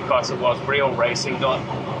roaming because it was real racing, not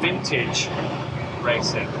vintage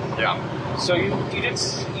racing. Yeah. So you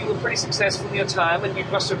were pretty successful in your time, and you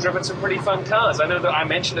must have driven some pretty fun cars. I know that I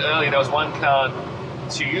mentioned earlier there was one car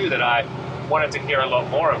to you that I wanted to hear a lot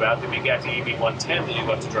more about, the Bugatti EV110 that you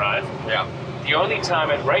got to drive. Yeah. The only time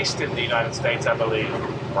it raced in the United States, I believe,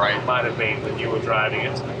 might have been when you were driving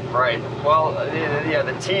it. Right. Well, yeah,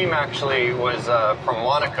 the team actually was from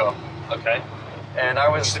Monaco. Okay. And I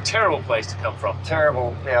was... It's a terrible place to come from.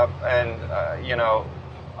 Terrible, yeah. And, you know,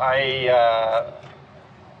 I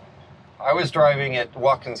was driving at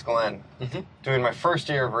Watkins Glen, doing my first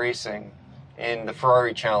year of racing in the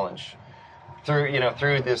Ferrari Challenge.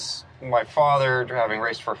 Through this, my father having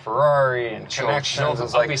raced for Ferrari and connections.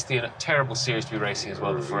 It's obviously a terrible series to be racing as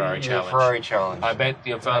well, the Ferrari Challenge. The Ferrari Challenge. I bet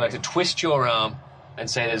your father had to twist your arm and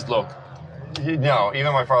say, look. No,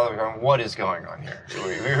 even my father was going, what is going on here?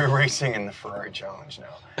 We were racing in the Ferrari Challenge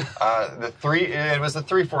now. It was the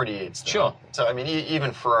 348s. Sure. So, I mean,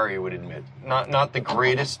 even Ferrari would admit, not the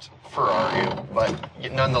greatest Ferrari, but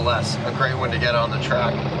nonetheless, a great one to get on the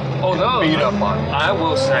track. Although, beat up on. I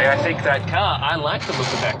will say, I think that car, I like the look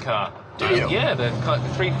of that car. Do you? Yeah, the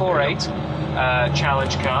 348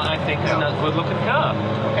 Challenge car, I think is a good-looking car.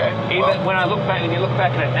 Okay. When you look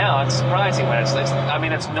back at it now, it's surprising.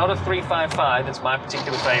 It's not a 355. It's my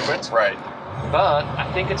particular favorite. Right. But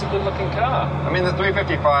I think it's a good-looking car. I mean, the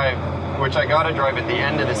 355, which I got to drive at the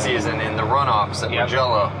end of the season in the runoffs at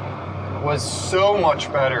Mugello, was so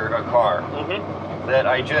much better a car that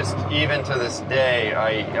I just, even to this day,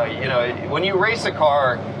 when you race a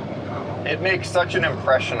car, it makes such an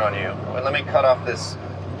impression on you. But let me cut off this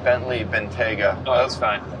Bentley Bentayga. Oh, that's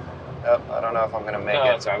fine. I don't know if I'm going to make it.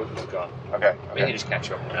 No, it's all right. It's gone. Okay. We can just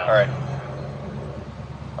catch up now. All right.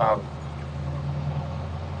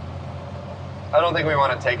 I don't think we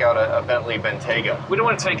want to take out a Bentley Bentayga. We don't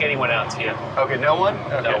want to take anyone out here. Okay, no one?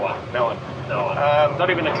 Okay. No one. Not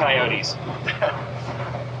even the Coyotes.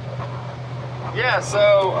 Yeah,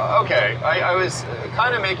 so, okay. I was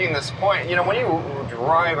kind of making this point. You know, when you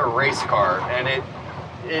drive a race car, and it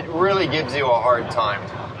really gives you a hard time.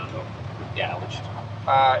 Yeah,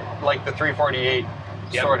 like the 348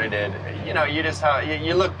 sort of did. You know, you just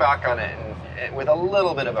you look back on it and with a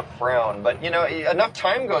little bit of a frown. But, you know, enough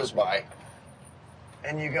time goes by.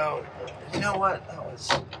 And you go, you know what?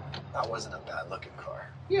 that wasn't a bad-looking car.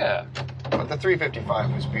 Yeah. But the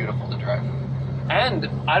 355 was beautiful to drive. And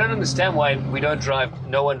I don't understand why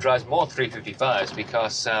no one drives more 355s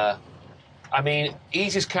because, I mean,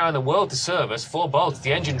 easiest car in the world to service, 4 bolts,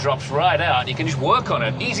 the engine drops right out, you can just work on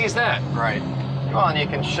it, easy as that. Right. Well, and you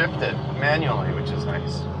can shift it manually, which is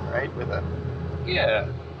nice, right? With a... Yeah.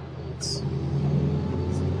 It's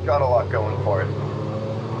got a lot going for it.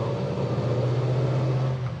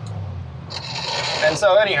 And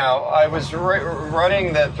so anyhow, I was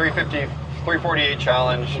running the 348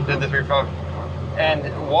 challenge, did the 355,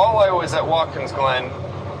 and while I was at Watkins Glen,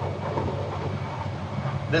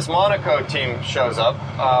 this Monaco team shows up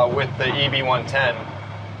with the EB110,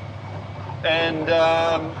 and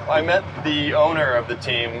I met the owner of the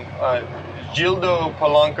team, Gildo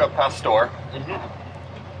Palanca Pastor,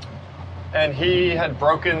 and he had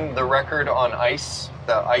broken the record on ice,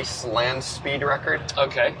 the ice land speed record.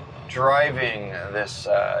 Okay. Driving this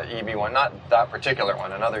EB1, not that particular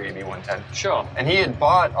one, another EB110. Sure. And he had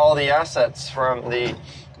bought all the assets from the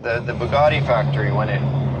Bugatti factory when it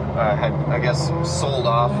had, I guess, sold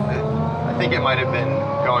off. I think it might have been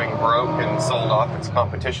going broke and sold off its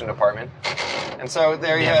competition department. And so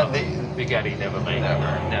there you had the... Bugatti never made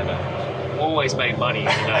Never. Always made money in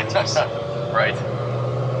the 90s. Right.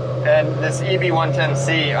 And this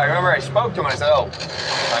EB110C, I remember I spoke to him and I said,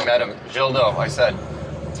 I met him, Gildo, I said,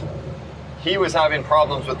 he was having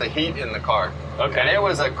problems with the heat in the car. Okay. And it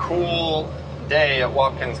was a cool day at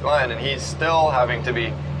Watkins Glen, and he's still having to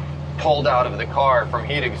be pulled out of the car from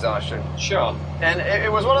heat exhaustion. Sure. And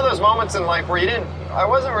it was one of those moments in life where I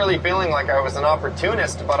wasn't really feeling like I was an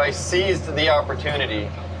opportunist, but I seized the opportunity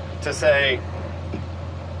to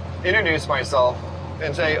introduce myself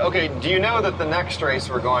and say, okay, do you know that the next race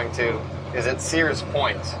we're going to is at Sears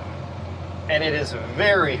Point? And it is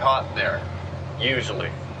very hot there, usually.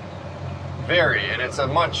 Very, and it's a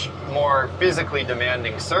much more physically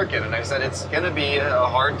demanding circuit. And I said, it's going to be a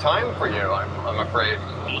hard time for you, I'm afraid,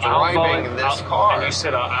 driving this car. And you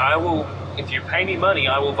said, I will, if you pay me money,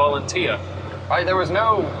 I will volunteer. There was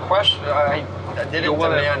no question. I didn't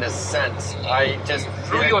demand a cent. I just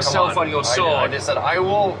threw yourself on your sword. I just said, I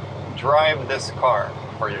will drive this car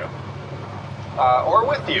for you. Or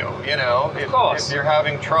with you, if you're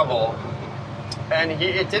having trouble. And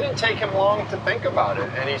it didn't take him long to think about it.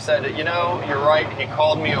 And he said, you're right. He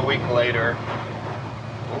called me a week later.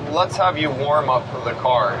 Let's have you warm up the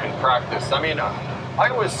car in practice. I mean,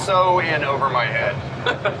 I was so in over my head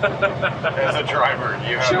as a driver.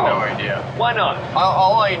 You have no idea. Why not?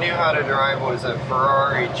 All I knew how to drive was a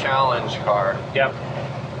Ferrari Challenge car. Yep.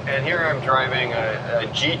 And here I'm driving a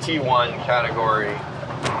GT1 category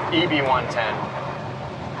EB110.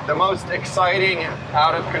 The most exciting,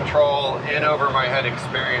 out of control, in over my head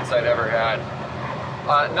experience I'd ever had.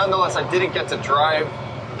 Nonetheless, I didn't get to drive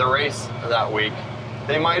the race that week.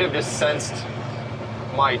 They might have just sensed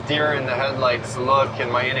my deer in the headlights look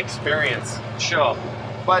and my inexperience. Sure.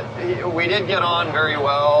 But we did get on very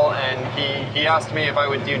well, and he asked me if I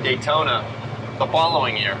would do Daytona the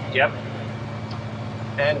following year. Yep.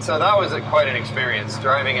 And so that was quite an experience,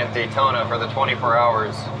 driving at Daytona for the 24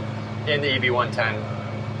 hours in the EB110.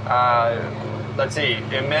 Let's see,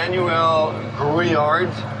 Emmanuel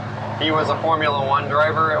Grouillard, he was a Formula One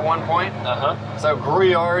driver at one point. So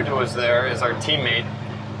Grouillard was there as our teammate.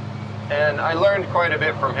 And I learned quite a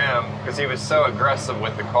bit from him because he was so aggressive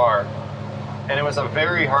with the car. And it was a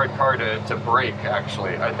very hard car to brake,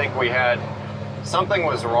 actually. I think something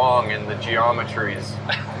was wrong in the geometries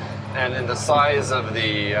and in the size of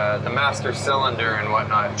the master cylinder and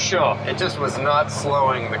whatnot. Sure. It just was not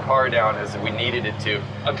slowing the car down as we needed it to.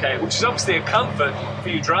 Okay, which is obviously a comfort for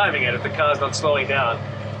you driving it if the car's not slowing down.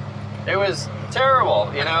 It was terrible,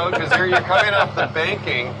 because you're coming off the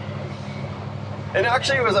banking. And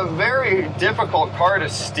actually, it was a very difficult car to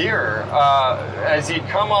steer. As you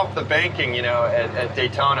come off the banking, at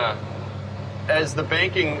Daytona, as the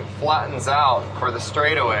banking flattens out for the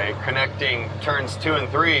straightaway connecting turns 2 and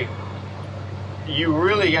 3, you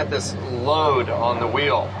really get this load on the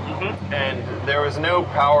wheel. And there was no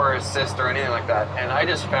power assist or anything like that. And I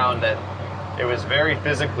just found that it was very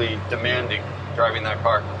physically demanding driving that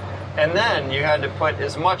car. And then you had to put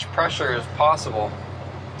as much pressure as possible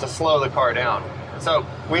to slow the car down. So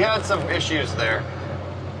we had some issues there,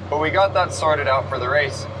 but we got that sorted out for the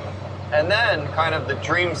race. And then kind of the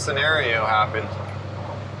dream scenario happened.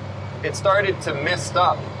 It started to mist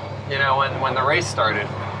up, when the race started.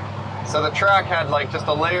 So the track had just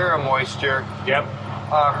a layer of moisture. Yep.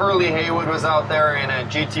 Hurley Haywood was out there in a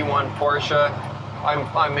GT1 Porsche.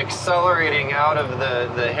 I'm accelerating out of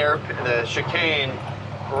the chicane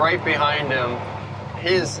right behind him.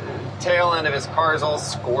 his tail end of his car is all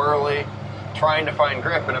squirrely, trying to find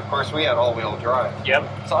grip, and of course we had all-wheel drive.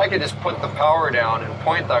 Yep. So I could just put the power down and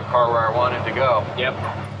point that car where I wanted to go. Yep.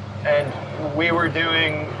 And we were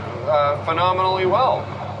doing phenomenally well.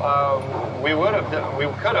 We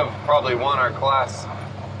could have probably won our class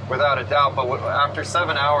without a doubt, but after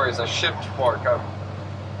 7 hours, a shift fork, a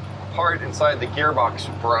part inside the gearbox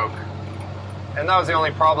broke. And that was the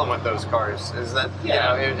only problem with those cars, is that you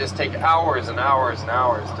know, it would just take hours and hours and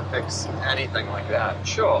hours to fix anything like that.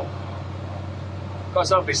 Sure.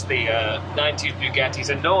 Because obviously 90s Bugattis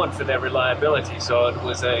are known for their reliability, so it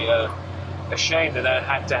was a shame that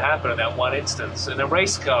had to happen in that one instance. And a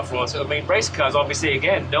race car, for us, I mean, race cars obviously,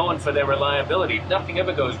 again, known for their reliability. Nothing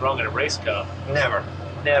ever goes wrong in a race car. Never.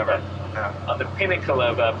 Never. No. On the pinnacle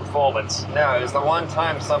of performance. No, it was the one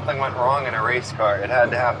time something went wrong in a race car. It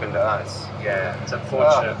had to happen to us. Yeah, it's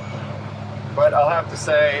unfortunate. But I'll have to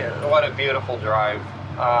say, what a beautiful drive.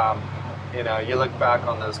 You know, you look back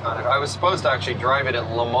on those kind of... I was supposed to actually drive it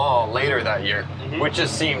at Le Mans later that year, which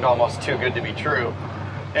just seemed almost too good to be true.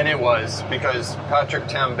 And it was, because Patrick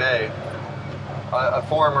Tambay, a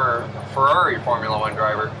former Ferrari Formula One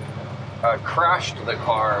driver, crashed the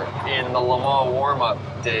car in the Le Mans warm-up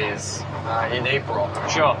days in April.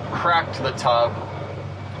 Sure. Cracked the tub.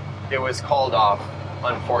 It was called off,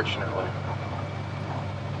 unfortunately.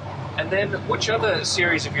 And then, which other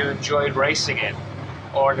series have you enjoyed racing in?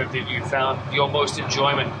 Or have you found your most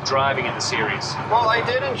enjoyment driving in the series? Well, I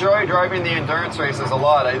did enjoy driving the endurance races a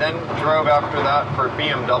lot. I then drove after that for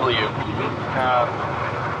BMW.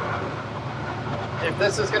 If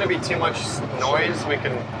this is going to be too much noise, we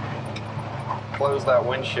can close that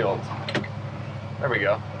windshield. There we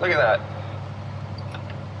go. Look at that.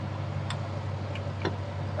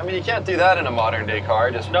 I mean, you can't do that in a modern day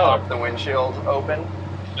car. Just pop the windshield open.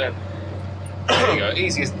 There you go.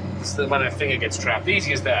 Easy as when a finger gets trapped.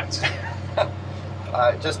 Easy as that.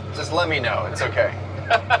 Just let me know. It's okay.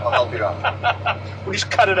 I'll help you out. We'll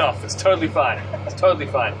just cut it off. It's totally fine. It's totally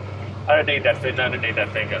fine. I don't need that finger. I don't need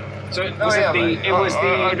that finger. So it was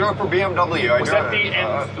I drove for BMW. Was that the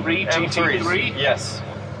M3 GT3? Yes.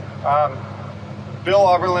 Bill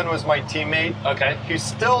Oberlin was my teammate. Okay. He's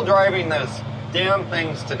still driving those damn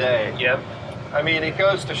things today. Yep. I mean, it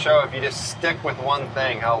goes to show if you just stick with one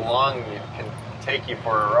thing, how long it can take you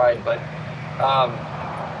for a ride. But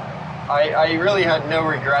I really had no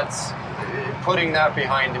regrets putting that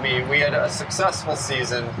behind me. We had a successful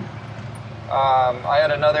season. I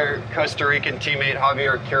had another Costa Rican teammate,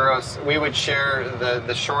 Javier Quiros. We would share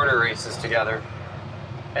the shorter races together.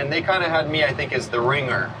 And they kind of had me, I think, as the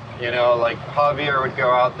ringer. You know, like Javier would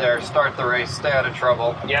go out there, start the race, stay out of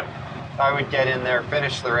trouble. Yep. I would get in there,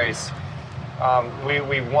 finish the race.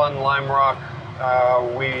 We won Lime Rock.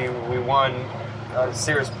 We won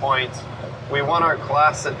Sears Point. We won our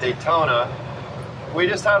class at Daytona. We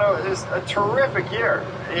just had a terrific year.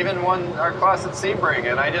 Even won our class at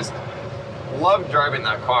Sebring, and I just loved driving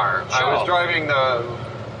that car. Sure. I was driving the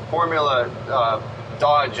Formula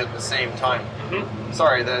Dodge at the same time.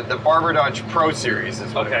 Sorry, the Barber Dodge Pro Series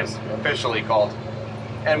is what it was officially called.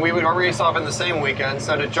 And we would race off in the same weekend.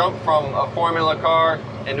 So to jump from a Formula car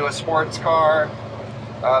into a sports car,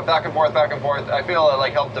 back and forth, I feel it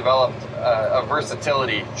like helped develop a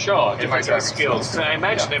versatility. Sure, in my different skills. So I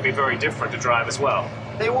imagine they'd be very different to drive as well.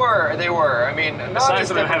 They were. I mean, not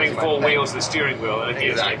besides as them having four wheels and the steering wheel and a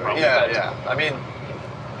gear stick, probably. Yeah. I mean,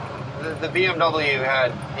 the BMW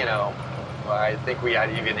had, you know, I think we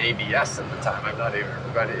had even ABS at the time. I'm not even,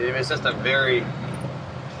 but it was just a very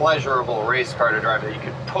pleasurable race car to drive that you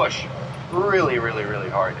could push really, really, really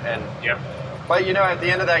hard. And but you know, at the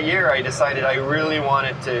end of that year, I decided I really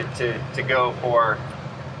wanted to go for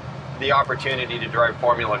the opportunity to drive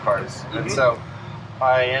Formula cars, and so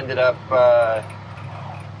I ended up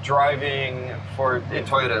driving in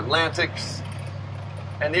Toyota Atlantics.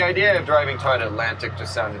 And the idea of driving Toyota Atlantic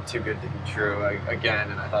just sounded too good to be true again,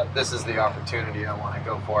 and I thought, this is the opportunity I want to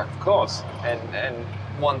go for. Of course. And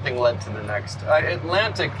one thing led to the next.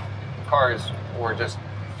 Atlantic cars were just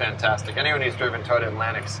fantastic. Anyone who's driven Toyota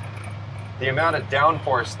Atlantics, the amount of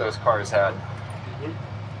downforce those cars had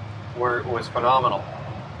was phenomenal.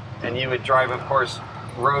 And you would drive, of course,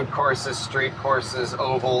 road courses, street courses,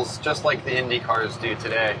 ovals, just like the Indy cars do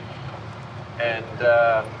today.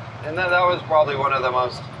 And that was probably one of the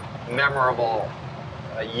most memorable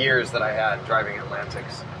years that I had driving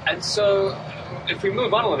Atlantics. And so, if we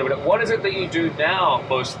move on a little bit, what is it that you do now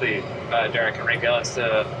mostly, Derek, in regards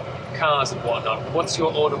to cars and whatnot? What's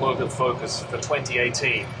your automotive focus for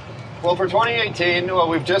 2018? Well, for 2018,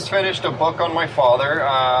 we've just finished a book on my father.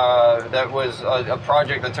 That was a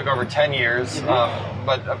project that took over 10 years.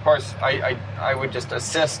 But of course, I would just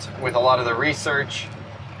assist with a lot of the research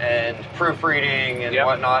and proofreading and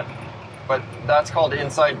whatnot. But that's called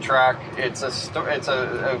Inside Track. It's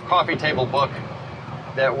a coffee table book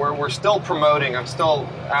that we're still promoting. I'm still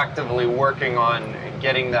actively working on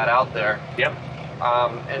getting that out there. Yep.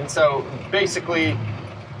 And so basically,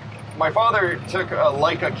 my father took a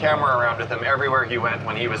Leica camera around with him everywhere he went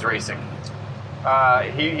when he was racing.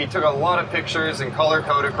 He took a lot of pictures in color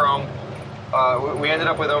Kodachrome. We ended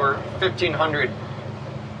up with over 1,500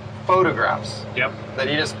 photographs that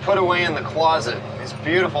he just put away in the closet. These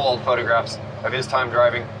beautiful old photographs of his time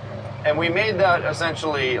driving. And we made that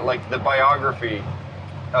essentially like the biography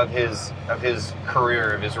of his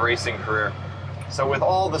career, of his racing career. So with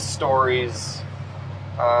all the stories,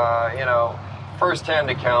 first-hand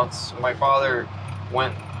accounts. My father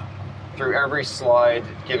went through every slide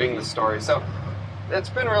giving the story. So it's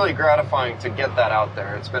been really gratifying to get that out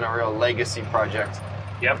there. It's been a real legacy project.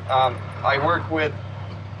 Yep. I work with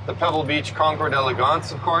the Pebble Beach Concours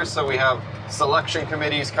d'Elegance, of course, so we have selection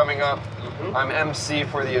committees coming up. I'm MC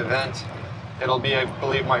for the event. It'll be, I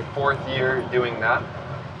believe, my 4th year doing that.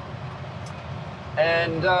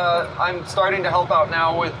 And I'm starting to help out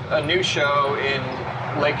now with a new show in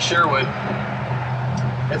Lake Sherwood.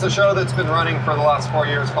 It's a show that's been running for the last 4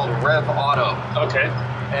 years called Rev Auto. Okay.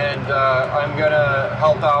 And I'm going to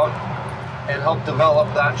help out and help develop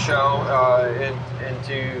that show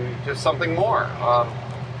into just something more.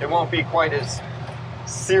 It won't be quite as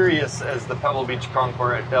serious as the Pebble Beach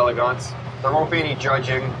Concours d'Elegance. There won't be any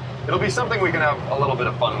judging. It'll be something we can have a little bit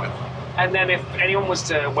of fun with. And then if anyone was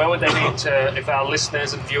to, where would they need to, if our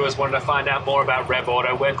listeners and viewers wanted to find out more about Rev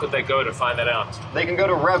Auto, where could they go to find that out? They can go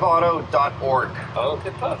to revauto.org. Okay,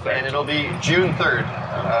 perfect. And it'll be June 3rd.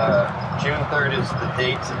 June 3rd is the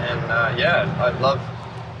date. And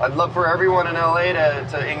I'd love for everyone in LA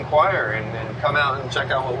to inquire and come out and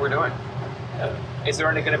check out what we're doing. Is there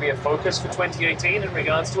only going to be a focus for 2018 in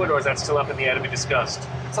regards to it, or is that still up in the air to be discussed?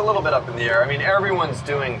 It's a little bit up in the air. I mean, everyone's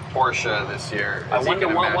doing Porsche this year. I wonder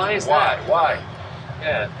why is that? Why?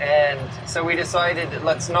 Yeah. And so we decided,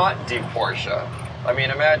 let's not do Porsche. I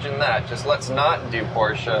mean, imagine that. Just let's not do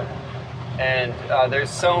Porsche. And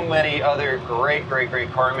there's so many other great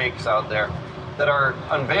car makes out there that are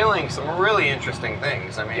unveiling some really interesting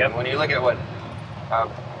things. I mean, when you look at what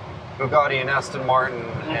Bugatti and Aston Martin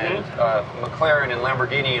and McLaren and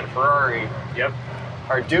Lamborghini and Ferrari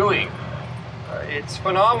are doing, it's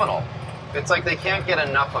phenomenal. It's like they can't get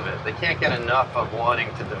enough of it. They can't get enough of wanting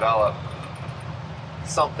to develop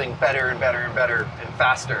something better and better and better and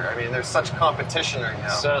faster. I mean, there's such competition right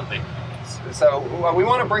now. Certainly. So we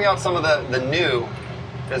want to bring out some of the new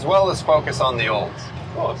as well as focus on the old.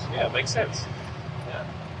 Of course, yeah, makes sense. Yeah.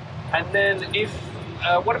 And then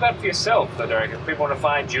what about for yourself, though, Derek? If people want to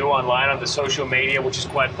find you online on the social media, which is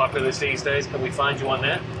quite popular these days, can we find you on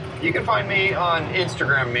there? You can find me on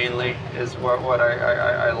Instagram mainly, is what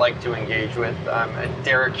I like to engage with. I'm at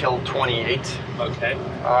DerekHill28. Okay.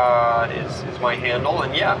 Is my handle.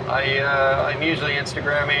 And I'm usually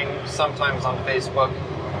Instagramming, sometimes on Facebook.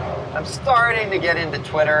 I'm starting to get into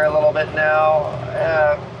Twitter a little bit now.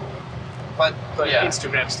 But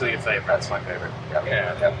Instagram's still your favorite. That's my favorite.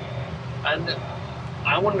 Yeah. And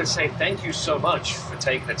I wanted to say thank you so much for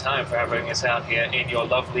taking the time for having us out here in your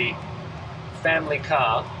lovely family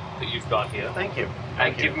car that you've got here. Thank you.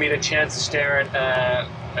 And give me the chance to stare at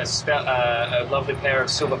a lovely pair of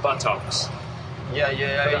silver buttocks. Yeah.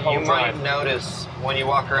 You might notice when you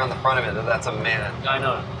walk around the front of it that that's a man. I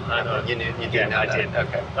know. You did know that. I did.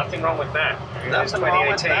 Okay. Nothing wrong with that. Nothing wrong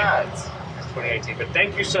with that. It's 2018. But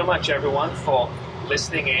thank you so much, everyone, for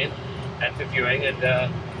listening in and for viewing.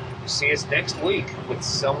 And see us next week with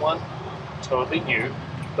someone totally new,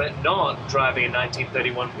 but not driving a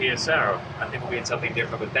 1931 PSR. I think we'll be in something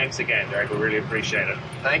different. But thanks again, Derek. We really appreciate it.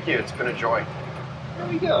 Thank you. It's been a joy. There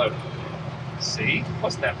we go. See?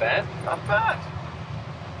 Wasn't that bad? Not bad.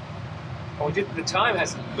 Oh, the time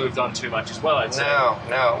hasn't moved on too much as well, I'd say. No.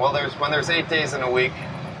 Well, when there's 8 days in a week,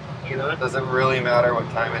 it doesn't really matter what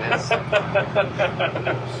time it is.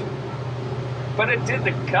 But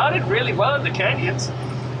the car did really well in the canyons.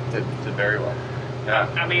 Did very well. Yeah.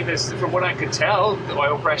 I mean, from what I could tell, the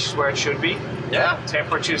oil pressure's where it should be. Yeah.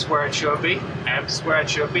 Temperature's where it should be. Amps where it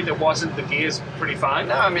should be. The gear's pretty fine.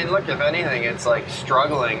 No, I mean, look, if anything, it's like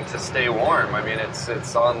struggling to stay warm. I mean, it's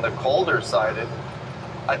on the colder side.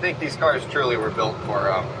 I think these cars truly were built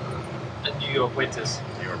for New York winters.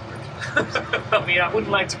 I mean, I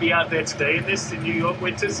wouldn't like to be out there today in New York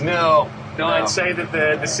winters. No. No, I'd say that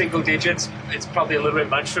the single digits, it's probably a little bit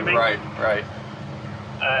much for me. Right.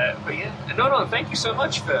 But yeah, no, thank you so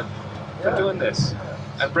much for doing this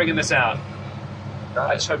and bringing this out.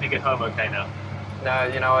 I just hope you get home okay now. No,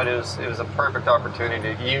 you know, it was a perfect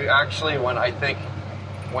opportunity. You actually,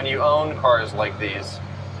 when you own cars like these,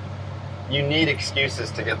 you need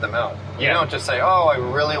excuses to get them out. You don't just say, oh, I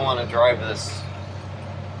really want to drive this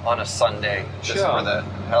on a Sunday just for the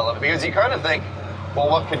hell of it. Because you kind of think, well,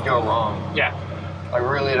 what could go wrong? Yeah. I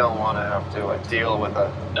really don't want to have to deal with a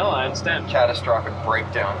I understand. catastrophic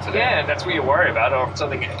breakdown today. Yeah, that's what you worry about. Or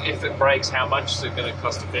something, if it breaks, how much is it going to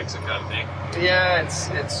cost to fix it kind of thing? Yeah,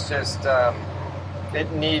 it's just, it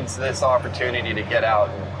needs this opportunity to get out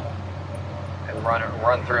and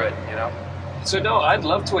run through it, you know? So, no, I'd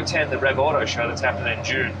love to attend the Rev Auto show that's happening in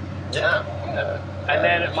June. Yeah. And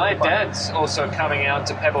then my dad's also coming out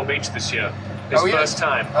to Pebble Beach this year. His first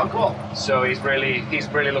time. Oh, cool. So he's really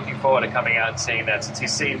looking forward to coming out and seeing that, since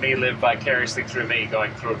he's seen me live vicariously through me,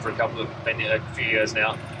 going through it for a few years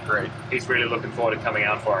now. Great. He's really looking forward to coming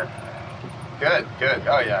out for it. Good.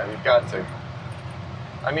 Oh, yeah, you've got to.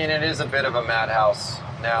 I mean, it is a bit of a madhouse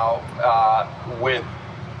now with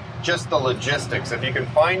just the logistics. If you can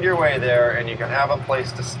find your way there and you can have a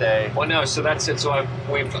place to stay. Well, no, so that's it. So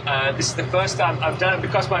this is the first time I've done it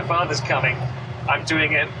because my father's coming. I'm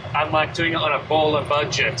doing it on a baller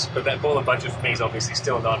budget, but that baller budget for me is obviously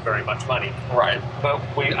still not very much money. Right. But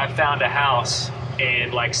I found a house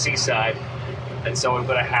in Seaside, and so we've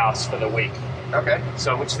got a house for the week. Okay.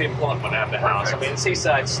 So, which is the important one, to have the house. I mean,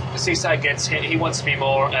 Seaside gets him. He wants to be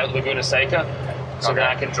more at Laguna Seca, so that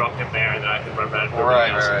I can drop him there and then I can run around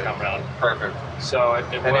and come around. Perfect. So it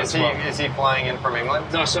and works is he flying in from England?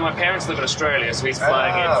 No, so my parents live in Australia, so he's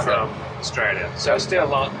flying in from Australia. So still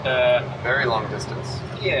long. Very long distance.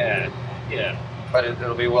 Yeah. But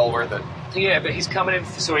it'll be well worth it. Yeah, but he's coming in.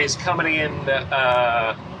 So he's coming in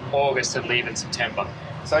August and leaving September.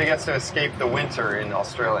 So he gets to escape the winter in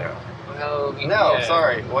Australia. Well,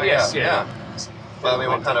 sorry. Well, yes, yeah. Well, I mean,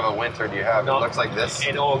 what kind of a winter do you have? It looks like this?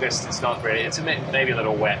 In August, it's not really. It's maybe a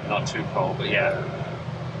little wet, not too cold, but yeah.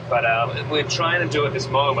 But we're trying to do at this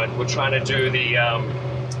moment, we're trying to do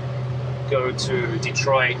go to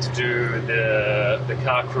Detroit to do the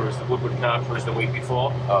car cruise, the Goodwood car cruise the week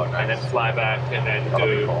before. Oh, nice. And then fly back and then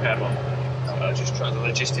do Pebble. Just trying the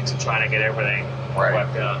logistics of trying to get everything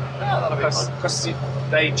worked out. Yeah, that'll be fun. Because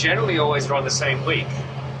they generally always run the same week,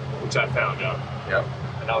 which I found out. Yep.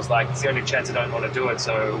 And I was like, it's the only chance I don't want to do it,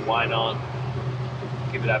 so why not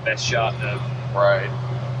give it our best shot? Right.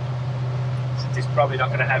 He's probably not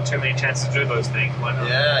going to have too many chances to do those things. Why not?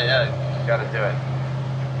 Yeah, you got to do it.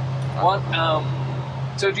 What?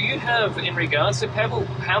 So, do you have, in regards to Pebble,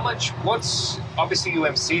 what's obviously you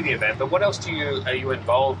MC the event, but what else are you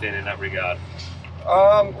involved in that regard?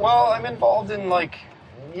 Well, I'm involved in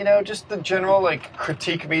just the general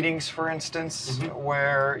critique meetings, for instance,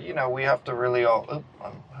 where we have to really how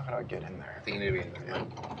can I get in there? I think you need to be in there.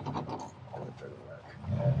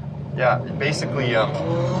 Yeah, basically,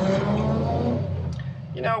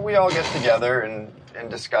 we all get together and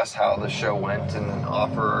discuss how the show went and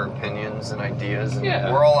offer our opinions and ideas. And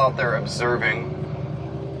we're all out there observing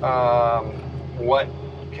what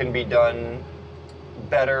can be done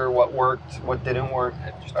better, what worked, what didn't work.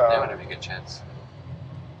 Just never have a good chance.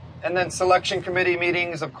 And then selection committee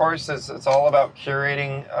meetings, of course, it's all about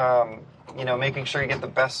curating, making sure you get the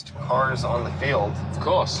best cars on the field. Of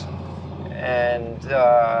course. And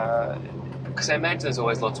because I imagine there's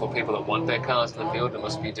always lots more people that want their cars in the field. It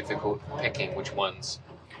must be difficult picking which ones.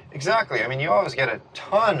 Exactly. I mean, you always get a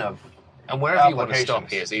ton of and wherever you want to stop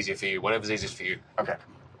here is easier for you. Whatever's easiest for you. Okay.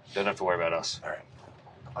 Don't have to worry about us. All right.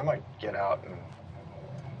 I might get out and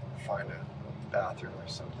find a bathroom or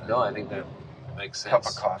something. No, I think that makes sense. Cup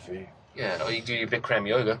of coffee. Yeah, or you do your Bikram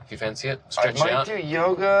yoga if you fancy it. Stretch I might out. do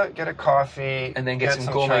yoga, get a coffee, and then get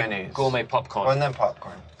some gourmet popcorn. Oh, and then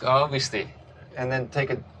popcorn. Obviously. And then take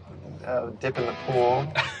a dip in the pool.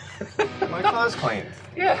 Get my clothes cleaned.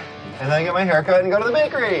 Yeah. And then get my hair cut and go to the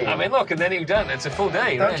bakery. I mean, look, and then you've done it. It's a full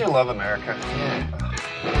day. Don't you love America? Yeah.